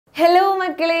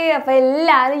മക്കളെ, അപ്പോൾ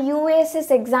എല്ലാവരും USS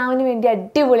എക്സാമിന് വേണ്ടി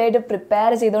അടിപൊളിയായിട്ട്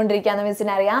പ്രിപ്പയർ ചെയ്തുകൊണ്ടിരിക്കുകയെന്ന്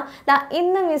മിസ്സിന് അറിയാം.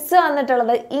 ഇന്ന് മിസ്സ്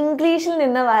വന്നിട്ടുള്ളത് ഇംഗ്ലീഷിൽ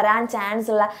നിന്ന് വരാൻ ചാൻസ്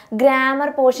ഉള്ള ഗ്രാമർ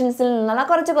പോർഷൻസിൽ നിന്നുള്ള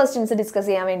കുറച്ച് ക്വസ്റ്റ്യൻസ് ഡിസ്കസ്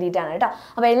ചെയ്യാൻ വേണ്ടിയിട്ടാണ് കേട്ടോ.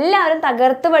 അപ്പോൾ എല്ലാവരും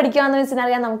തകർത്ത് പഠിക്കുകയെന്ന് മിസ്സിന്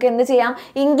അറിയാം. നമുക്ക് എന്ത് ചെയ്യാം,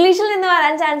 ഇംഗ്ലീഷിൽ നിന്ന്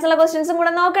വരാൻ ചാൻസ് ഉള്ള ക്വസ്റ്റ്യൻസും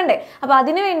കൂടെ നോക്കണ്ടേ. അപ്പോൾ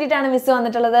അതിന് വേണ്ടിയിട്ടാണ് മിസ്സ്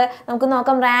വന്നിട്ടുള്ളത്. നമുക്ക്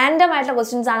നോക്കാം, റാൻഡം ആയിട്ടുള്ള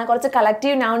ക്വസ്റ്റ്യൻസ് ആണ്. കുറച്ച്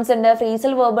കളക്റ്റീവ് നൗൺസ് ഉണ്ട്,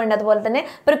 ഫ്രേസൽ വെർബ് ഉണ്ട്, അതുപോലെ തന്നെ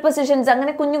പ്രിപ്പോസിഷൻസ്,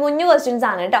 അങ്ങനെ കുഞ്ഞു കുഞ്ഞു ക്വസ്റ്റ്യൻസ്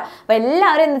ആണ് കേട്ടോ. അപ്പോൾ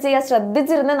എല്ലാവരും എന്ത് ചെയ്യുക,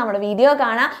 ശ്രദ്ധിച്ചിരുന്ന് നമ്മുടെ വീഡിയോ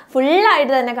കാണാം,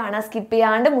 ഫുള്ളായിട്ട് തന്നെ കാണാം, സ്കിപ്പ്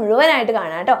ചെയ്യാണ്ട് മുഴുവനായിട്ട്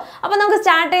കാണാം കേട്ടോ. അപ്പോൾ നമുക്ക്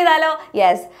സ്റ്റാർട്ട് ചെയ്താലോ?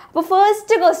 യെസ്. അപ്പോൾ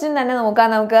ഫസ്റ്റ് ക്വസ്റ്റ്യൻ തന്നെ നോക്കാം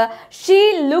നമുക്ക്. She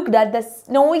looked at the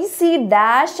noisy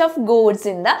dash of God's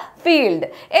in the field.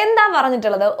 എന്താ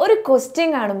പറഞ്ഞിട്ടുള്ളത്? ഒരു ക്വസ്റ്റ്യൻ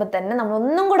കാണുമ്പോൾ തന്നെ നമ്മൾ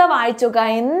ഒന്നും കൂടെ വായിച്ചു നോക്കുക,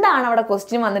 എന്താണ് അവിടെ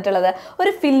ക്വസ്റ്റ്യൻ വന്നിട്ടുള്ളത്.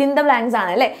 ഒരു ഫിൽ ഇൻ ദ ബ്ലാങ്ക്സ്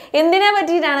ആണ് അല്ലേ. എന്തിനെ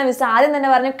പറ്റിയിട്ടാണ് മിസ് ആദ്യം തന്നെ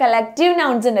പറഞ്ഞു? കളക്റ്റീവ്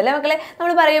നൗൺസ് ഉണ്ട് അല്ലേ മക്കളെ.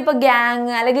 നമ്മൾ പറയും ഇപ്പോൾ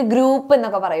ഗ്യാങ് അല്ലെങ്കിൽ ഗ്രൂപ്പ്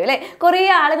എന്നൊക്കെ പറയും അല്ലേ. കുറേ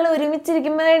ആളുകൾ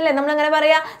ഒരുമിച്ചിരിക്കുമ്പോഴല്ലേ നമ്മളങ്ങനെ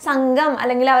പറയാ സംഘം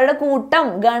അല്ലെങ്കിൽ അവരുടെ കൂട്ടം,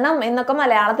 ഗണം എന്നൊക്കെ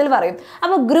മലയാളത്തിൽ പറയും.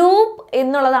 അപ്പോൾ ഗ്രൂപ്പ്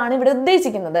എന്നുള്ളതാണ് ഇവിടെ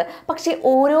ഉദ്ദേശിക്കുന്നത്. പക്ഷേ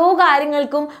ഓരോ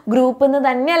കാര്യങ്ങൾക്കും ഗ്രൂപ്പ് എന്ന്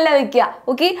തന്നെയല്ല വെക്കുക.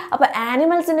 ഓക്കെ. അപ്പോൾ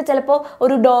ആനിമൽസിൻ്റെ ചിലപ്പോൾ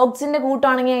ഒരു ഡോഗ്സിൻ്റെ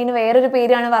കൂട്ടാണെങ്കിൽ അതിന് വേറൊരു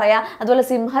പേരാണ് പറയുക. അതുപോലെ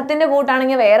സിംഹത്തിൻ്റെ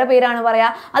കൂട്ടാണെങ്കിൽ വേറെ പേരാണ് പറയുക.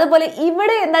 അതുപോലെ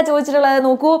ഇവിടെ എന്താ ചോദിച്ചിട്ടുള്ളത്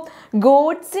നോക്കൂ,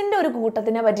 ഗോഡ്സിൻ്റെ ഒരു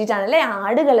കൂട്ടത്തിനെ പറ്റിയിട്ടാണ് അല്ലേ.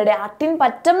 ആടുകളുടെ, ആട്ടിൻ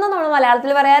പറ്റം എന്ന് നമ്മൾ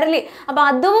മലയാളത്തിൽ പറയാറില്ലേ. അപ്പോൾ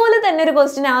അതുപോലെ തന്നെ ഒരു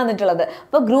ക്വസ്റ്റ്യൻ ആണ് വന്നിട്ടുള്ളത്.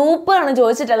 അപ്പോൾ ഗ്രൂപ്പ് ആണ്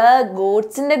ചോദിച്ചിട്ടുള്ളത്.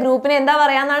 ഗോഡ്സിൻ്റെ ഗ്രൂപ്പിനെ എന്താ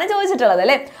പറയാന്നാണ് ചോദിച്ചിട്ടുള്ളത്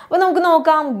അല്ലേ. അപ്പോൾ നമുക്ക്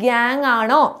നോക്കാം, ഗ്യാങ്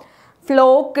ആണോ,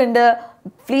 ഫ്ലോക്ക് ഉണ്ട്,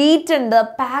 ഫ്ലീറ്റ് ഉണ്ട്,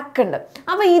 പാക്ക് ഉണ്ട്.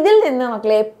 അപ്പോൾ ഇതിൽ നിന്ന്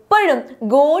മക്കളെ എപ്പോഴും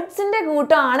ഗോഡ്സിൻ്റെ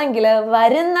കൂട്ടമാണെങ്കിൽ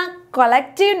വരുന്ന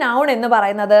കൊളക്റ്റീവ് നൗൺ എന്ന്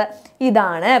പറയുന്നത്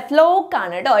ഇതാണ്, ഫ്ലോക്ക്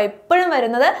ആണ് കേട്ടോ. എപ്പോഴും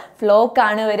വരുന്നത് ഫ്ലോക്ക്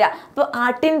ആണ് വരിക. അപ്പോൾ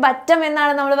ആട്ടിൻ പറ്റം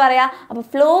എന്നാണ് നമ്മൾ പറയുക. അപ്പോൾ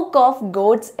ഫ്ലോക്ക് ഓഫ്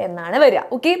ഗോഡ്സ് എന്നാണ് വരിക.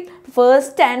 ഓക്കെ.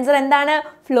 ഫസ്റ്റ് ആൻസർ എന്താണ്?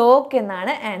 ഫ്ലോക്ക്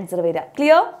എന്നാണ് ആൻസർ വരിക.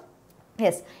 ക്ലിയർ?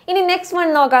 യെസ്. ഇനി നെക്സ്റ്റ് വൺ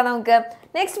നോക്കാം നമുക്ക്.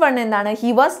 നെക്സ്റ്റ് വൺ എന്താണ്? He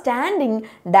was standing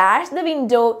dash the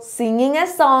window singing A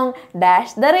song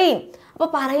dash the rain. അപ്പോൾ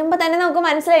പറയുമ്പോൾ തന്നെ നമുക്ക്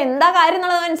മനസ്സിലായി എന്താ കാര്യം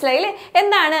എന്നുള്ളത് മനസ്സിലായില്ലേ.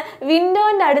 എന്താണ്?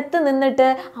 വിൻഡോൻ്റെ അടുത്ത് നിന്നിട്ട്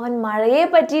അവൻ മഴയെ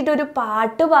പറ്റിയിട്ടൊരു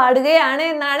പാട്ട് പാടുകയാണ്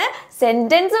എന്നാണ്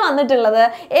സെൻറ്റൻസ് വന്നിട്ടുള്ളത്.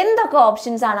 എന്തൊക്കെ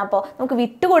ഓപ്ഷൻസ് ആണ് അപ്പോൾ നമുക്ക്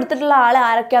വിട്ടുകൊടുത്തിട്ടുള്ള ആൾ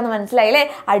ആരൊക്കെയാണെന്ന് മനസ്സിലായില്ലേ.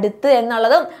 അടുത്ത്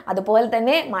എന്നുള്ളതും അതുപോലെ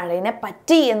തന്നെ മഴയെ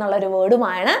പറ്റി എന്നുള്ളൊരു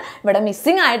വേർഡുമാണ് ഇവിടെ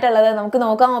മിസ്സിങ് ആയിട്ടുള്ളത്. നമുക്ക്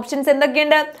നോക്കാം ഓപ്ഷൻസ്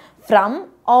എന്തൊക്കെയുണ്ട്. ഫ്രം,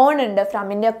 ഓൺ ഉണ്ട്.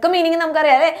 ഫ്രമിൻ്റെ ഒക്കെ മീനിങ്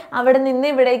നമുക്കറിയാം അല്ലേ. അവിടെ നിന്ന്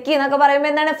ഇവിടേക്ക് എന്നൊക്കെ പറയുമ്പോൾ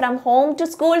എന്താണ്? ഫ്രം ഹോം ടു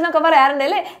സ്കൂൾ എന്നൊക്കെ പറയാറുണ്ട്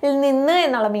അല്ലേ. ഇതിൽ നിന്ന്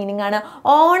എന്നുള്ള മീനിങ് ആണ്.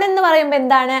 ഓൺ എന്ന് പറയുമ്പോൾ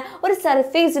എന്താണ്? ഒരു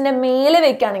സർഫേസിൻ്റെ മേലെ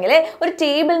വെക്കുകയാണെങ്കിൽ, ഒരു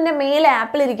ടേബിളിൻ്റെ മേലെ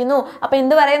ആപ്പിൾ ഇരിക്കുന്നു. അപ്പോൾ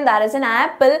എന്ത് പറയും? That is an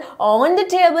apple on the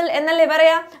table എന്നല്ലേ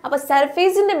പറയാ. അപ്പോൾ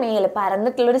സർഫേസിൻ്റെ മേലെ,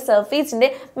 പരന്നിട്ടുള്ളൊരു സർഫേസിൻ്റെ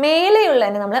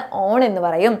മേലെയുള്ളതിനെ നമ്മൾ ഓൺ എന്ന്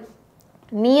പറയും.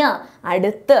 നിയർ,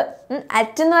 അടുത്ത്.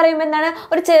 അറ്റ് എന്ന് പറയുമ്പോൾ എന്താണ്?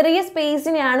 ഒരു ചെറിയ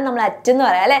സ്പേസിനെയാണ് നമ്മൾ അറ്റ് എന്ന്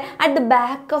പറയാം അല്ലേ. At the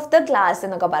back of the class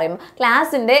എന്നൊക്കെ പറയുമ്പോൾ,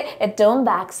 ക്ലാസ്സിൻ്റെ ഏറ്റവും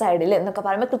ബാക്ക് സൈഡിൽ എന്നൊക്കെ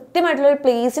പറയുമ്പോൾ കൃത്യമായിട്ടുള്ളൊരു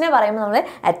പ്ലേസിനെ പറയുമ്പോൾ നമ്മൾ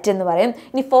അറ്റ് എന്ന് പറയും.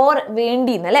 ഇനി ഫോർ,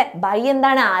 വേണ്ടി എന്നല്ലേ. ബൈ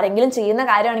എന്താണ്? ആരെങ്കിലും ചെയ്യുന്ന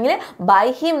കാര്യമാണെങ്കിൽ ബൈ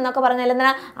ഹിം എന്നൊക്കെ പറഞ്ഞാൽ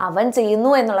എന്താണ്? അവൻ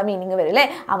ചെയ്യുന്നു എന്നുള്ള മീനിങ് വരും അല്ലേ.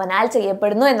 അവനാൽ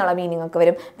ചെയ്യപ്പെടുന്നു എന്നുള്ള മീനിങ് ഒക്കെ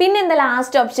വരും. പിന്നെ എന്താ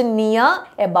last option? Near,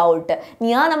 about.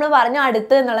 Near നമ്മൾ പറഞ്ഞു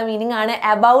അടുത്ത് എന്നുള്ള മീനിങ് ആണ്.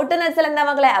 എബൌട്ട് എന്ന് വെച്ചാൽ എന്താ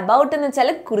മക്കളെ? എബൌട്ട് എന്ന്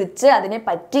വെച്ചാൽ കുറിച്ച്, അതിനെ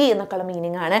പറ്റി എന്നൊക്കെയുള്ള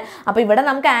മീനിങ് ആണ്. അപ്പോൾ ഇവിടെ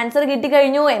നമുക്ക് ആൻസർ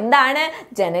കിട്ടിക്കഴിഞ്ഞു. എന്താണ്?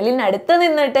 ജനലിനടുത്ത്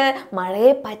നിന്നിട്ട്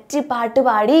മഴയെ പറ്റി പാട്ട്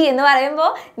പാടി എന്ന് പറയുമ്പോൾ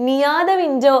നിയർ ദ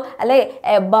വിൻഡോ അല്ലെ,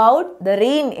 എബൌട്ട് ദ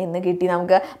റെയിൻ എന്ന് കിട്ടി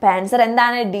നമുക്ക്. അപ്പോൾ ആൻസർ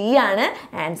എന്താണ്? ഡി ആണ്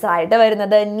ആൻസർ ആയിട്ട്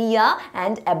വരുന്നത്. നിയർ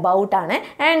ആൻഡ് എബൌട്ട് ആണ്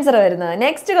ആൻസർ വരുന്നത്.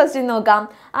 നെക്സ്റ്റ് ക്വസ്റ്റ്യൻ നോക്കാം.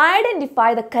 Identify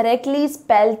the correctly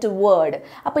spelled word.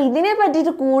 അപ്പോൾ ഇതിനെ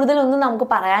പറ്റിയിട്ട് കൂടുതലൊന്നും നമുക്ക്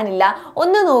പറയാനില്ല.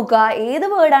 ഒന്ന് നോക്കുക, ഏത്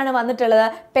വേർഡാണ് വന്നിട്ടുള്ളത്?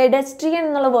 പെഡസ്ട്രിയൻ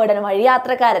എന്നുള്ള വേർഡാണ്,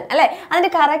 വഴിയാത്രക്കാരൻ അല്ലേ.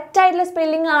 അതിൻ്റെ കറക്റ്റ് ആയിട്ടുള്ള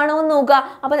സ്പെല്ലിംഗ് ആണോ എന്ന് നോക്കുക.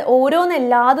 അപ്പോൾ ഓരോന്ന്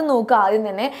എല്ലാതും നോക്കുക ആദ്യം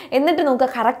തന്നെ. എന്നിട്ട് നോക്കുക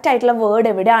കറക്റ്റ് ആയിട്ടുള്ള വേർഡ്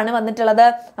എവിടെയാണ് വന്നിട്ടുള്ളത്.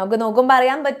 നമുക്ക് നോക്കുമ്പോൾ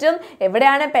അറിയാൻ പറ്റും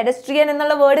എവിടെയാണ് പെഡസ്ട്രിയൻ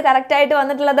എന്നുള്ള വേർഡ് കറക്റ്റ് ആയിട്ട്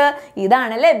വന്നിട്ടുള്ളത്.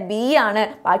 ഇതാണല്ലേ, ബി ആണ്.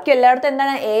 ബാക്കി എല്ലായിടത്തും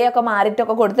എന്താണ്? എ ഒക്കെ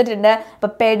മാറിയിട്ടൊക്കെ കൊടുത്തിട്ടുണ്ട്.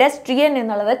 അപ്പോൾ പെഡസ്ട്രിയൻ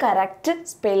എന്നുള്ളത് കറക്റ്റ്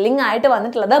സ്പെല്ലിംഗ് ആയിട്ട്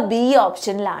വന്നിട്ടുള്ളത് ബി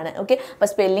ഓപ്ഷനിലാണ്. ഓക്കെ.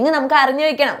 അപ്പോൾ സ്പെല്ലിംഗ് നമുക്ക് അറിഞ്ഞു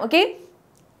വെക്കണം. ഓക്കെ.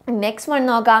 നെക്സ്റ്റ് വൺ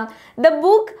നോക്കാം. The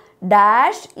book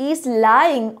dash is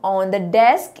lying on the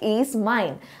desk is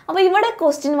mine. അപ്പോൾ ഇവിടെ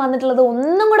ക്വസ്റ്റ്യൻ വന്നിട്ടുള്ളത്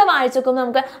ഒന്നും കൂടെ വായിച്ചു നോക്കുമ്പോൾ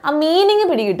നമുക്ക് ആ മീനിങ്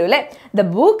പിടികിട്ടും അല്ലേ. The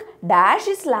book dash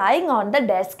is lying on the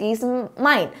desk is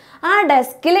mine. ആ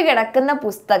ഡെസ്കിൽ കിടക്കുന്ന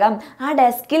പുസ്തകം, ആ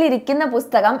ഡെസ്കിൽ ഇരിക്കുന്ന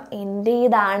പുസ്തകം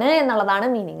എൻ്റേതാണ് എന്നുള്ളതാണ്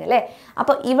മീനിങ് അല്ലേ.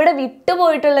 അപ്പോൾ ഇവിടെ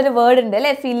വിട്ടുപോയിട്ടുള്ളൊരു വേർഡ് ഉണ്ട്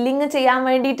അല്ലേ. ഫില്ലിങ് ചെയ്യാൻ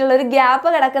വേണ്ടിയിട്ടുള്ളൊരു ഗ്യാപ്പ്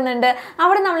കിടക്കുന്നുണ്ട്.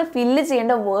 അവിടെ നമ്മൾ ഫില്ല്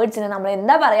ചെയ്യേണ്ട വേർഡ്സിന് നമ്മൾ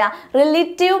എന്താ പറയുക?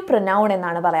 റിലേറ്റീവ് പ്രൊനൗൺ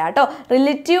എന്നാണ് പറയുക കേട്ടോ.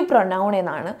 റിലേറ്റീവ് പ്രൊനൗൺ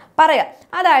എന്നാണ് പറയാം.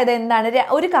 അതായത് എന്താണ്?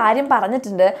 ഒരു കാര്യം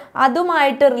പറഞ്ഞിട്ടുണ്ട്,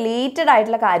 അതുമായിട്ട് റിലേറ്റഡ്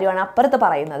ആയിട്ടുള്ള കാര്യമാണ് അപ്പുറത്ത്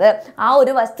പറയുന്നത്. ആ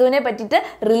ഒരു വസ്തുവിനെ പറ്റിയിട്ട്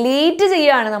റിലേറ്റ്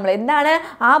ചെയ്യുകയാണ് നമ്മൾ പറഞ്ഞിട്ടുള്ളത്. എന്താണ്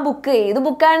ആ ബുക്ക്? ഏത്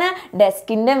ബുക്കാണ്?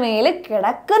 ഡെസ്കിൻ്റെ മേലെ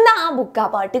കിടക്കുന്ന ആ ബുക്ക്, ആ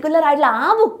പർട്ടിക്കുലർ ആയിട്ടുള്ള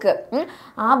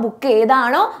ആ ബുക്ക്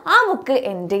ഏതാണോ ആ ബുക്ക്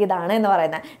എൻ്റേതാണ് എന്ന്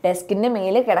പറയുന്നത്. ഡെസ്കിൻ്റെ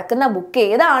മേലെ കിടക്കുന്ന ബുക്ക്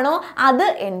ഏതാണോ അത്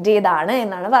എൻ്റേതാണ്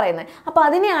എന്നാണ് പറയുന്നത്. അപ്പോൾ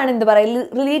അതിനെയാണ് എന്ത് പറയുക?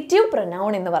 റിലേറ്റീവ്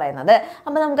പ്രൊനൗൺ എന്ന് പറയുന്നത്.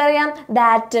 അപ്പോൾ നമുക്കറിയാം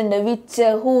ദാറ്റ് ഉണ്ട്, വിച്ച്,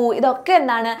 ഹൂ, ഇതൊക്കെ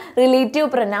എന്താണ്? റിലേറ്റീവ്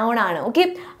പ്രൊനൗൺ ആണ്. ഓക്കെ,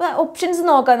 അപ്പോൾ ഓപ്ഷൻസ്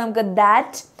നോക്കാം നമുക്ക്.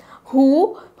 That, who,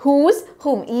 whose,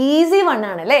 ഹൂം. Easy one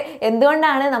ആണ് അല്ലേ?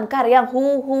 എന്തുകൊണ്ടാണ്? നമുക്കറിയാം ഹൂ,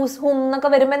 ഹൂസ്, ഹൂം എന്നൊക്കെ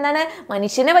വരുമ്പോൾ എന്താണ്?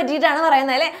 മനുഷ്യനെ പറ്റിയിട്ടാണ്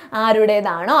പറയുന്നത് അല്ലേ?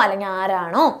 ആരുടേതാണോ അല്ലെങ്കിൽ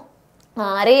ആരാണോ,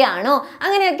 ആരെയാണോ,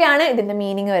 അങ്ങനെയൊക്കെയാണ് ഇതിൻ്റെ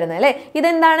മീനിങ് വരുന്നത് അല്ലേ?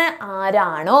 ഇതെന്താണ്?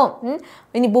 ആരാണോ.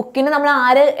 ഇനി ബുക്കിന് നമ്മൾ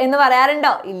ആര് എന്ന്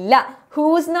പറയാറുണ്ടോ? ഇല്ല.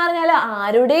 ഹൂസ് എന്ന് പറഞ്ഞാൽ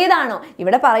ആരുടേതാണോ.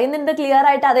 ഇവിടെ പറയുന്നുണ്ട് ക്ലിയർ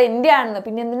ആയിട്ട് അത് എൻ്റെ ആണെന്ന്.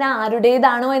 പിന്നെ എന്തിനാ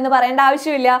ആരുടേതാണോ എന്ന് പറയേണ്ട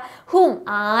ആവശ്യമില്ല. ഹൂം,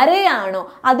 ആരെയാണോ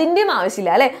അതിൻ്റെയും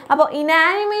ആവശ്യമില്ല അല്ലേ? അപ്പോൾ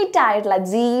ഇനാനിമേറ്റ് ആയിട്ടുള്ള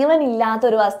ജീവൻ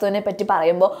ഇല്ലാത്തൊരു വസ്തുവിനെ പറ്റി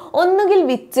പറയുമ്പോൾ ഒന്നുകിൽ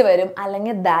വിച്ച് വരും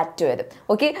അല്ലെങ്കിൽ ദാറ്റ് വരും.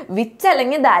 ഓക്കെ, വിച്ച്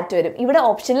അല്ലെങ്കിൽ ദാറ്റ് വരും. ഇവിടെ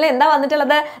ഓപ്ഷനിൽ എന്താ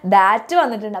വന്നിട്ടുള്ളത്? ദാറ്റ്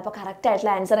വന്നിട്ടുണ്ട്. അപ്പോൾ കറക്റ്റ്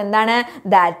ആയിട്ടുള്ള ആൻസർ എന്താണ്?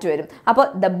 ദാറ്റ് വരും. അപ്പോൾ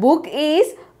the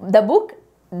book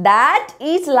that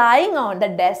is lying on the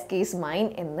desk is mine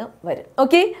എന്ന് വരും.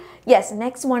 Okay, yes.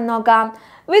 നെക്സ്റ്റ് വൺ നോക്കാം.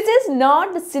 which is not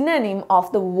the synonym of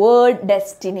the word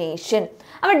destination.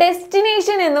 അപ്പോൾ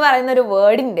ഡെസ്റ്റിനേഷൻ എന്ന് പറയുന്ന ഒരു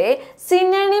വേർഡിൻ്റെ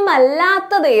സിനണിം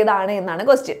അല്ലാത്തത് ഏതാണ് എന്നാണ്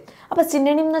ക്വസ്റ്റ്യൻ. അപ്പോൾ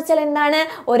സിനണിം എന്ന് വെച്ചാൽ എന്താണ്?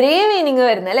 ഒരേ മീനിങ്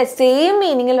വരുന്നത് അല്ലേ? സെയിം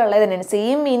മീനിങ്ങിലുള്ളത് തന്നെയാണ്.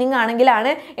 സെയിം മീനിങ്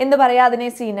ആണെങ്കിലാണ് എന്ത് പറയുക? അതിനെ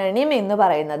സിനണിം എന്ന്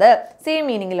പറയുന്നത്, സെയിം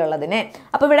മീനിങ്ങിലുള്ളതിനെ.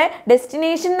 അപ്പോൾ ഇവിടെ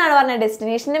ഡെസ്റ്റിനേഷൻ എന്നാണ് പറഞ്ഞത്.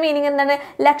 ഡെസ്റ്റിനേഷൻ്റെ മീനിങ് എന്താണ്?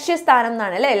 ലക്ഷ്യസ്ഥാനം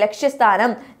എന്നാണ് അല്ലേ?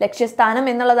 ലക്ഷ്യസ്ഥാനം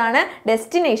എന്നുള്ളതാണ്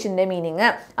ഡെസ്റ്റിനേഷൻ്റെ മീനിങ്.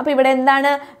 അപ്പോൾ ഇവിടെ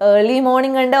എന്താണ്? ഏർലി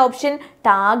മോർണിംഗ് ഉണ്ട്, ഓപ്ഷൻ.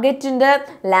 ടാർഗറ്റ് ഉണ്ട്,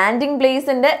 ലാൻഡിംഗ് പ്ലേസ്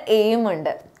ഉണ്ട്, എയിം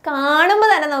ഉണ്ട്. കാണുമ്പോൾ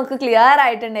തന്നെ നമുക്ക് ക്ലിയർ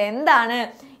ആയിട്ടുണ്ട് എന്താണ്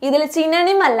ഇതിൽ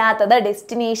സിനണിം അല്ലാത്തത്.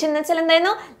 ഡെസ്റ്റിനേഷൻ എന്ന് വെച്ചാൽ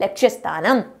എന്തായിരുന്നു?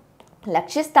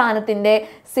 ലക്ഷ്യസ്ഥാനത്തിൻ്റെ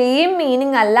സെയിം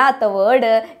മീനിങ് അല്ലാത്ത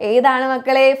വേർഡ് ഏതാണ്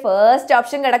മക്കളെ? ഫസ്റ്റ്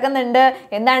ഓപ്ഷൻ കിടക്കുന്നുണ്ട്.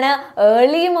 എന്താണ്?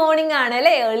 ഏർലി മോർണിംഗ് ആണ്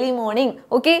അല്ലേ? Early morning.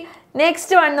 Okay,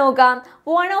 next one നോക്കാം.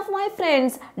 one of my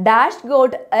friends dash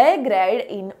got a grade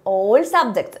in all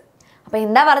subjects. അപ്പോൾ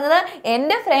എന്താ പറഞ്ഞത്?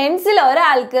 എൻ്റെ ഫ്രണ്ട്സിൽ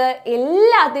ഒരാൾക്ക്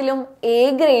എല്ലാത്തിലും എ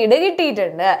ഗ്രേഡ്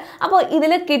കിട്ടിയിട്ടുണ്ട്. അപ്പോൾ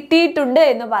ഇതിൽ കിട്ടിയിട്ടുണ്ട്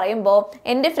എന്ന് പറയുമ്പോൾ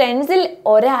എൻ്റെ ഫ്രണ്ട്സിൽ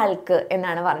ഒരാൾക്ക്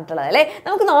എന്നാണ് പറഞ്ഞിട്ടുള്ളത് അല്ലേ?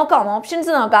 നമുക്ക് നോക്കാം,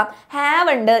 ഓപ്ഷൻസ് നോക്കാം. ഹാവ്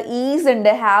ഉണ്ട്, ഈസ് ഉണ്ട്,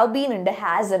 ഹാവ് ബീൻ ഉണ്ട്,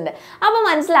 ഹാസ് ഉണ്ട്. അപ്പോൾ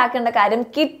മനസ്സിലാക്കേണ്ട കാര്യം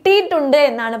കിട്ടിയിട്ടുണ്ട്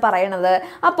എന്നാണ് പറയണത്.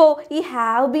 അപ്പോൾ ഈ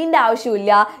ഹാവ് ബീൻ്റെ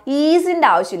ആവശ്യമില്ല, ഈസിൻ്റെ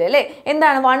ആവശ്യമില്ല അല്ലേ?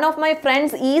 എന്താണ്? One of my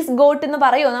friends is got എന്ന്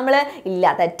പറയുമോ നമ്മൾ?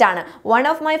 ഇല്ല, തെറ്റാണ്. One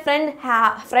of my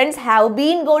friends have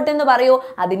been got എന്ന് പറയും,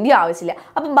 അതിൻ്റെ ആവശ്യമില്ല.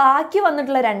 അപ്പം ബാക്കി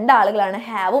വന്നിട്ടുള്ള രണ്ടാളുകളാണ്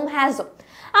ഹാവും ഹാസും.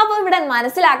 അപ്പോൾ ഇവിടെ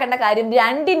മനസ്സിലാക്കേണ്ട കാര്യം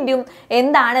രണ്ടിൻ്റെയും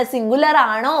എന്താണ്? സിംഗുലർ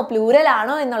ആണോ പ്ലൂറൽ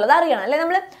ആണോ എന്നുള്ളത് അറിയണം അല്ലേ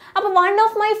നമ്മൾ? അപ്പോൾ വൺ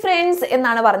ഓഫ് മൈ ഫ്രണ്ട്സ്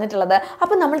എന്നാണ് പറഞ്ഞിട്ടുള്ളത്.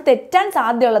 അപ്പോൾ നമ്മൾ തെറ്റാൻ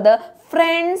സാധ്യതയുള്ളത്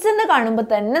ഫ്രണ്ട്സ് എന്ന് കാണുമ്പോൾ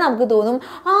തന്നെ നമുക്ക് തോന്നും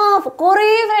കുറേ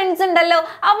ഫ്രണ്ട്സ് ഉണ്ടല്ലോ,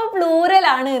 അപ്പോൾ പ്ലൂറൽ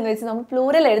ആണ് എന്ന് വെച്ച് നമ്മൾ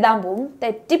പ്ലൂറൽ എഴുതാൻ പോകും,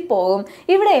 തെറ്റിപ്പോകും.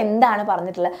 ഇവിടെ എന്താണ്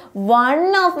പറഞ്ഞിട്ടുള്ളത്? വൺ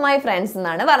ഓഫ് മൈ ഫ്രണ്ട്സ്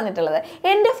എന്നാണ് പറഞ്ഞിട്ടുള്ളത്.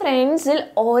 എൻ്റെ ഫ്രണ്ട്സിൽ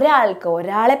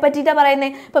ഒരാളെ പറ്റിയിട്ടാണ്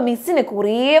പറയുന്നത്. ഇപ്പം മിസ്സിന്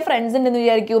കുറേ ഫ്രണ്ട്സ് ഉണ്ടെന്ന്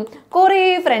വിചാരിക്കും, കുറേ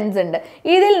ഫ്രണ്ട്സ് ഉണ്ട്.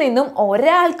 ഇതിൽ നിന്നും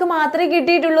ഒരാൾക്ക് മാത്രമേ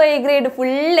കിട്ടിയിട്ടുള്ളൂ A grade,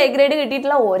 full A grade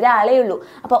കിട്ടിയിട്ടുള്ള ഒരാളേ ഉള്ളൂ.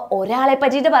 അപ്പോൾ ഒരാളെ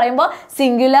പറ്റിയിട്ട് പറയുമ്പോൾ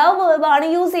സിംഗുലർ വേർബാണ്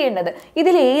യൂസ് ചെയ്യേണ്ടത്.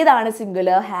 ഇതിൽ ഏതാണ്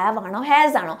സിംഗുലർ? ഹാവ് ആണോ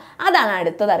ഹാസ് ആണോ? അതാണ്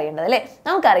അടുത്തത് അറിയേണ്ടത് അല്ലേ?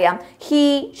 നമുക്കറിയാം ഹി,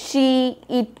 ഷീ,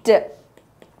 ഇറ്റ്,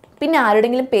 പിന്നെ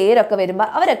ആരുടെങ്കിലും പേരൊക്കെ വരുമ്പോൾ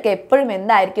അവരൊക്കെ എപ്പോഴും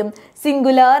എന്തായിരിക്കും?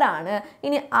 സിംഗുലർ ആണ്.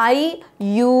 ഇനി ഐ,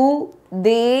 യു,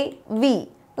 ദേ, വി.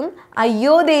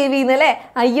 അയ്യോ ദേവി എന്നല്ലേ?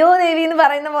 അയ്യോ ദേവി എന്ന്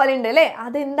പറയുന്ന പോലെ ഉണ്ട് അല്ലേ?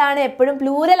 അതെന്താണ്? എപ്പോഴും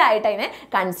പ്ലൂറൽ ആയിട്ട് അതിനെ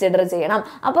കൺസിഡർ ചെയ്യണം.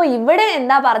 അപ്പോൾ ഇവിടെ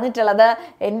എന്താ പറഞ്ഞിട്ടുള്ളത്?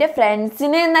 എൻ്റെ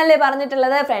ഫ്രണ്ട്സിന് എന്നല്ലേ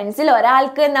പറഞ്ഞിട്ടുള്ളത്? ഫ്രണ്ട്സിൽ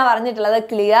ഒരാൾക്ക് എന്നാ പറഞ്ഞിട്ടുള്ളത്.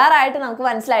 ക്ലിയർ ആയിട്ട് നമുക്ക്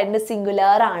മനസ്സിലായിട്ടുണ്ട്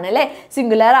സിംഗുലർ ആണ് അല്ലേ?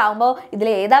 സിംഗുലർ ആകുമ്പോൾ ഇതിൽ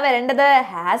ഏതാ വരേണ്ടത്?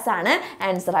 ഹാസ് ആണ്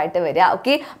ആൻസർ ആയിട്ട് വരിക.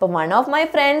 ഓക്കെ, അപ്പോൾ one of my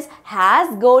friends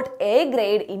has got A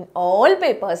grade in all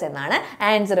papers എന്നാണ്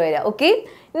ആൻസർ വരിക. ഓക്കെ,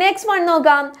 നെക്സ്റ്റ് വൺ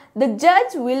നോക്കാം. The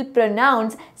judge will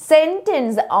pronounce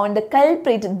sentence on the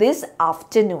culprit this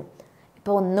afternoon.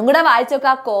 ഇപ്പോൾ ഒന്നും കൂടെ വായിച്ചു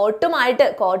നോക്കുക.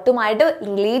 കോർട്ടുമായിട്ട്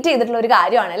റിലേറ്റ് ചെയ്തിട്ടുള്ള ഒരു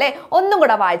കാര്യമാണ് അല്ലേ? ഒന്നും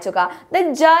കൂടെ വായിച്ചു നോക്കുക. The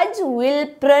judge will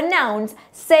pronounce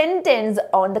sentence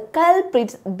on the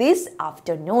culprit this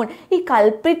afternoon. ഈ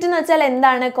കൾപ്രിറ്റ് എന്ന് വെച്ചാൽ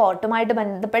എന്താണ്? കോർട്ടുമായിട്ട്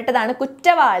ബന്ധപ്പെട്ടതാണ്.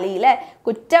 കുറ്റവാളി അല്ലേ?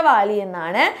 കുറ്റവാളി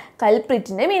എന്നാണ്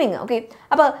കൾപ്രിറ്റിൻ്റെ മീനിങ്. ഓക്കെ,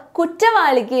 അപ്പോൾ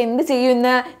കുറ്റവാളിക്ക് എന്ത് ചെയ്യും?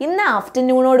 ഇന്ന്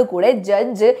ആഫ്റ്റർനൂണോട് കൂടെ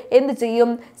ജഡ്ജ് എന്ത്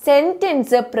ചെയ്യും?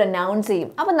 സെൻറ്റൻസ് പ്രൊനൗൺസ് ചെയ്യും.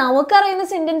 അപ്പോൾ നമുക്കറിയുന്ന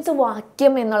സെൻറ്റൻസ്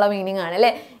വാക്യം എന്നുള്ള മീനിങ് ആണ്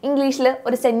അല്ലേ? ഇംഗ്ലീഷിൽ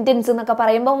ഒരു സെൻറ്റൻസ് എന്നൊക്കെ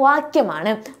പറയുമ്പോൾ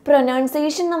വാക്യമാണ്.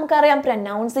 പ്രൊനൗൺസിയേഷൻ നമുക്കറിയാം,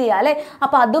 പ്രൊനൗൺസ് ചെയ്യുക അല്ലേ?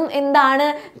 അപ്പോൾ അതും എന്താണ്?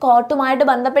 കോർട്ടുമായിട്ട്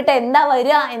ബന്ധപ്പെട്ട് എന്താ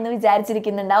വരിക എന്ന്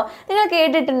വിചാരിച്ചിരിക്കുന്നുണ്ടാവും. നിങ്ങൾ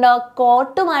കേട്ടിട്ടുണ്ടോ?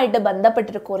 കോർട്ടുമായിട്ട്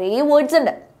ബന്ധപ്പെട്ടിട്ട് കുറേ വേർഡ്സ്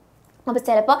ഉണ്ട്. അപ്പോൾ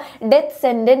ചിലപ്പോൾ ഡെത്ത്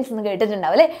സെൻറ്റൻസ് എന്ന്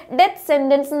കേട്ടിട്ടുണ്ടാവും അല്ലേ. ഡെത്ത്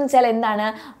സെൻറ്റൻസ് എന്ന് വെച്ചാൽ എന്താണ്?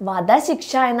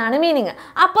 വധശിക്ഷ എന്നാണ് മീനിങ്.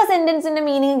 അപ്പോൾ സെൻറ്റൻസിൻ്റെ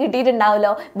മീനിങ്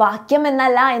കിട്ടിയിട്ടുണ്ടാവുമല്ലോ. വാക്യം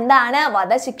എന്നല്ല, എന്താണ്?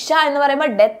 വധശിക്ഷ എന്ന് പറയുമ്പോൾ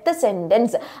ഡെത്ത്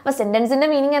സെൻറ്റൻസ്. അപ്പോൾ സെൻറ്റൻസിൻ്റെ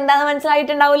മീനിങ് എന്താണെന്ന്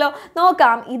മനസ്സിലായിട്ടുണ്ടാവുമല്ലോ.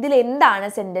 നോക്കാം ഇതിൽ എന്താണ്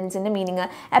സെൻറ്റൻസിൻ്റെ മീനിങ്.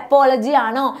 അപ്പോളജി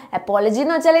ആണോ? അപ്പോളജി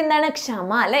എന്ന് വെച്ചാൽ എന്താണ്?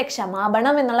 ക്ഷമ അല്ലേ,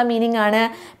 ക്ഷമാപണം എന്നുള്ള മീനിങ് ആണ്.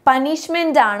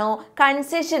 പണിഷ്മെൻ്റ് ആണോ?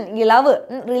 കൺസെഷൻ, ഇളവ്,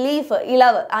 റിലീഫ്,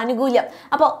 ഇളവ്, ആനുകൂല്യം.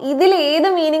 അപ്പോൾ ഇതിൽ ഏത്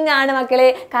മീനിങ് ആണ് മക്കളെ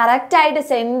കറക്റ്റ് ആയിട്ട്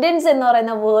സെന്റൻസ് എന്ന്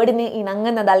പറയുന്ന വേർഡിന്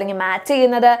ഇണങ്ങുന്നത് അല്ലെങ്കിൽ മാച്ച്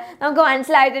ചെയ്യുന്നത്? നമുക്ക്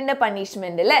മനസ്സിലായിട്ടുണ്ട്.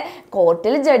 പണിഷ്മെന്റ് അല്ലേ.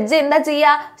 കോർട്ടിൽ ജഡ്ജ് എന്താ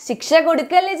ചെയ്യുക? ശിക്ഷ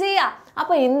കൊടുക്കല്ലേ ചെയ്യുക.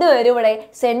 അപ്പോൾ എന്ത് വരും ഇവിടെ?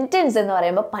 സെന്റൻസ് എന്ന്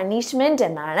പറയുമ്പോൾ പണിഷ്മെന്റ്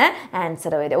എന്നാണ്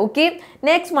ആൻസർ വരിക. ഓക്കെ,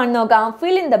 നെക്സ്റ്റ് വൺ നോക്കാം.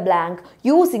 Fill in the blank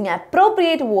using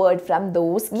appropriate word from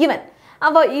those given.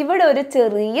 അപ്പോൾ ഇവിടെ ഒരു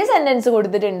ചെറിയ സെന്റൻസ്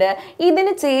കൊടുത്തിട്ടുണ്ട്.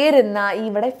 ഇതിന് ചേരുന്ന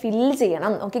ഇവിടെ ഫില്ല്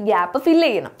ചെയ്യണം. ഓക്കെ, ഗ്യാപ്പ് ഫില്ല്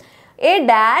ചെയ്യണം. എ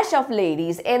ഡാഷ് ഓഫ്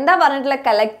ലേഡീസ് എന്താ പറഞ്ഞിട്ടുള്ള?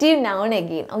 Collective noun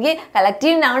again. Okay,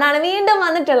 collective noun ആണ് വീണ്ടും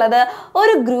വന്നിട്ടുള്ളത്.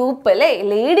 ഒരു ഗ്രൂപ്പ് അല്ലേ,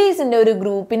 ലേഡീസിൻ്റെ ഒരു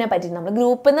ഗ്രൂപ്പിനെ പറ്റി. നമ്മൾ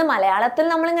ഗ്രൂപ്പ് എന്ന് മലയാളത്തിൽ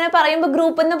നമ്മളിങ്ങനെ പറയുമ്പോൾ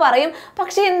ഗ്രൂപ്പ് എന്ന് പറയും.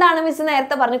 പക്ഷേ എന്താണ് മിസ്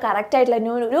നേരത്തെ പറഞ്ഞു, കറക്റ്റ്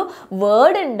ആയിട്ടുള്ള ഒരു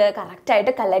വേർഡ് ഉണ്ട്,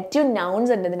 കറക്റ്റായിട്ട് കളക്റ്റീവ്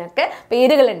നൗൺസ് ഉണ്ട്, ഇതിനൊക്കെ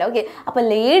പേരുകളുണ്ട്. ഓക്കെ, അപ്പോൾ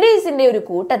ലേഡീസിൻ്റെ ഒരു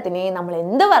കൂട്ടത്തിനെ നമ്മൾ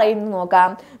എന്ത് പറയുന്നു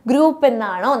നോക്കാം. ഗ്രൂപ്പ്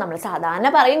എന്നാണോ? നമ്മൾ സാധാരണ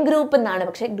പറയും ഗ്രൂപ്പ് എന്നാണ്,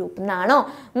 പക്ഷേ ഗ്രൂപ്പ് എന്നാണോ?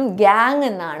 ഗ്യാങ്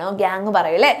എന്നാണോ? ഗ്യാങ്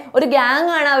പറയും അല്ലേ. ഒരു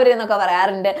ഗ്യാങ് ആണ് അവർ എന്നൊക്കെ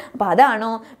പറയാറുണ്ട്. അപ്പോൾ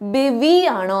അതാണോ? ബെവി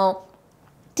ആണോ?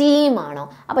 ടീം ആണോ?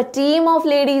 അപ്പോൾ ടീം ഓഫ്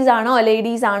ലേഡീസ് ആണോ?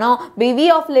 ലേഡീസ് ആണോ? ബെവി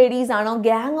ഓഫ് ലേഡീസ് ആണോ?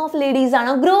 ഗ്യാങ് ഓഫ് ലേഡീസ്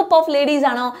ആണോ? ഗ്രൂപ്പ് ഓഫ് ലേഡീസ്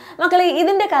ആണോ? മക്കളെ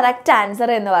ഇതിൻ്റെ കറക്റ്റ് ആൻസർ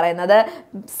എന്ന് പറയുന്നത്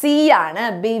സി ആണ്,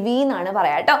 ബെവി എന്നാണ്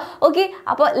പറയാം കേട്ടോ. ഓക്കെ,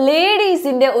 അപ്പോൾ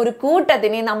ലേഡീസിൻ്റെ ഒരു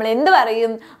കൂട്ടത്തിനെ നമ്മൾ എന്ത്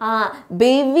പറയും?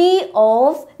 ബെവി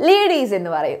ഓഫ് ലേഡീസ്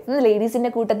എന്ന് പറയും.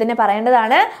 ലേഡീസിൻ്റെ കൂട്ടത്തിനെ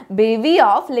പറയേണ്ടതാണ് ബെവി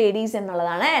ഓഫ് ലേഡീസ്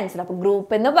എന്നുള്ളതാണ് ആൻസർ. അപ്പോൾ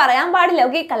ഗ്രൂപ്പ് എന്ന് പറയാൻ പാടില്ല.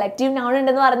 ഓക്കെ, കളക്റ്റീവ് നൗൺ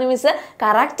ഉണ്ടെന്ന് പറഞ്ഞു മിസ്.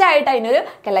 കറക്റ്റ് ആയിട്ട് അതിനൊരു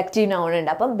കളക്റ്റീവ് നൗൺ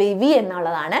ഉണ്ട്. അപ്പം ബെവി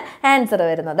എന്നുള്ളതാണ് ആൻസർ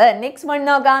വരുന്നത്. നെക്സ്റ്റ് വൺ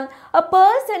നോക്കാം. A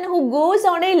person who goes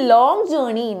on A long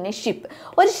journey in A ship.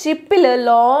 ഒരു ഷിപ്പിൽ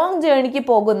ലോങ് ജേർണിക്ക്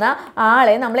പോകുന്ന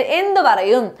ആളെ നമ്മൾ എന്ത്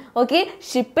പറയും? ഓക്കെ,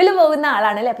 ഷിപ്പിൽ പോകുന്ന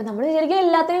ആളാണല്ലേ. അപ്പം നമ്മൾ വിചാരിക്കും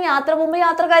എല്ലാത്തിനും യാത്ര പോകുമ്പോൾ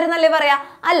യാത്രക്കാരെന്നല്ലേ പറയാ?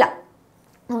 അല്ല,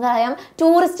 നമുക്കറിയാം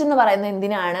ടൂറിസ്റ്റ് എന്ന് പറയുന്നത്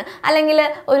എന്തിനാണ്, അല്ലെങ്കിൽ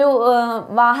ഒരു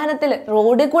വാഹനത്തിൽ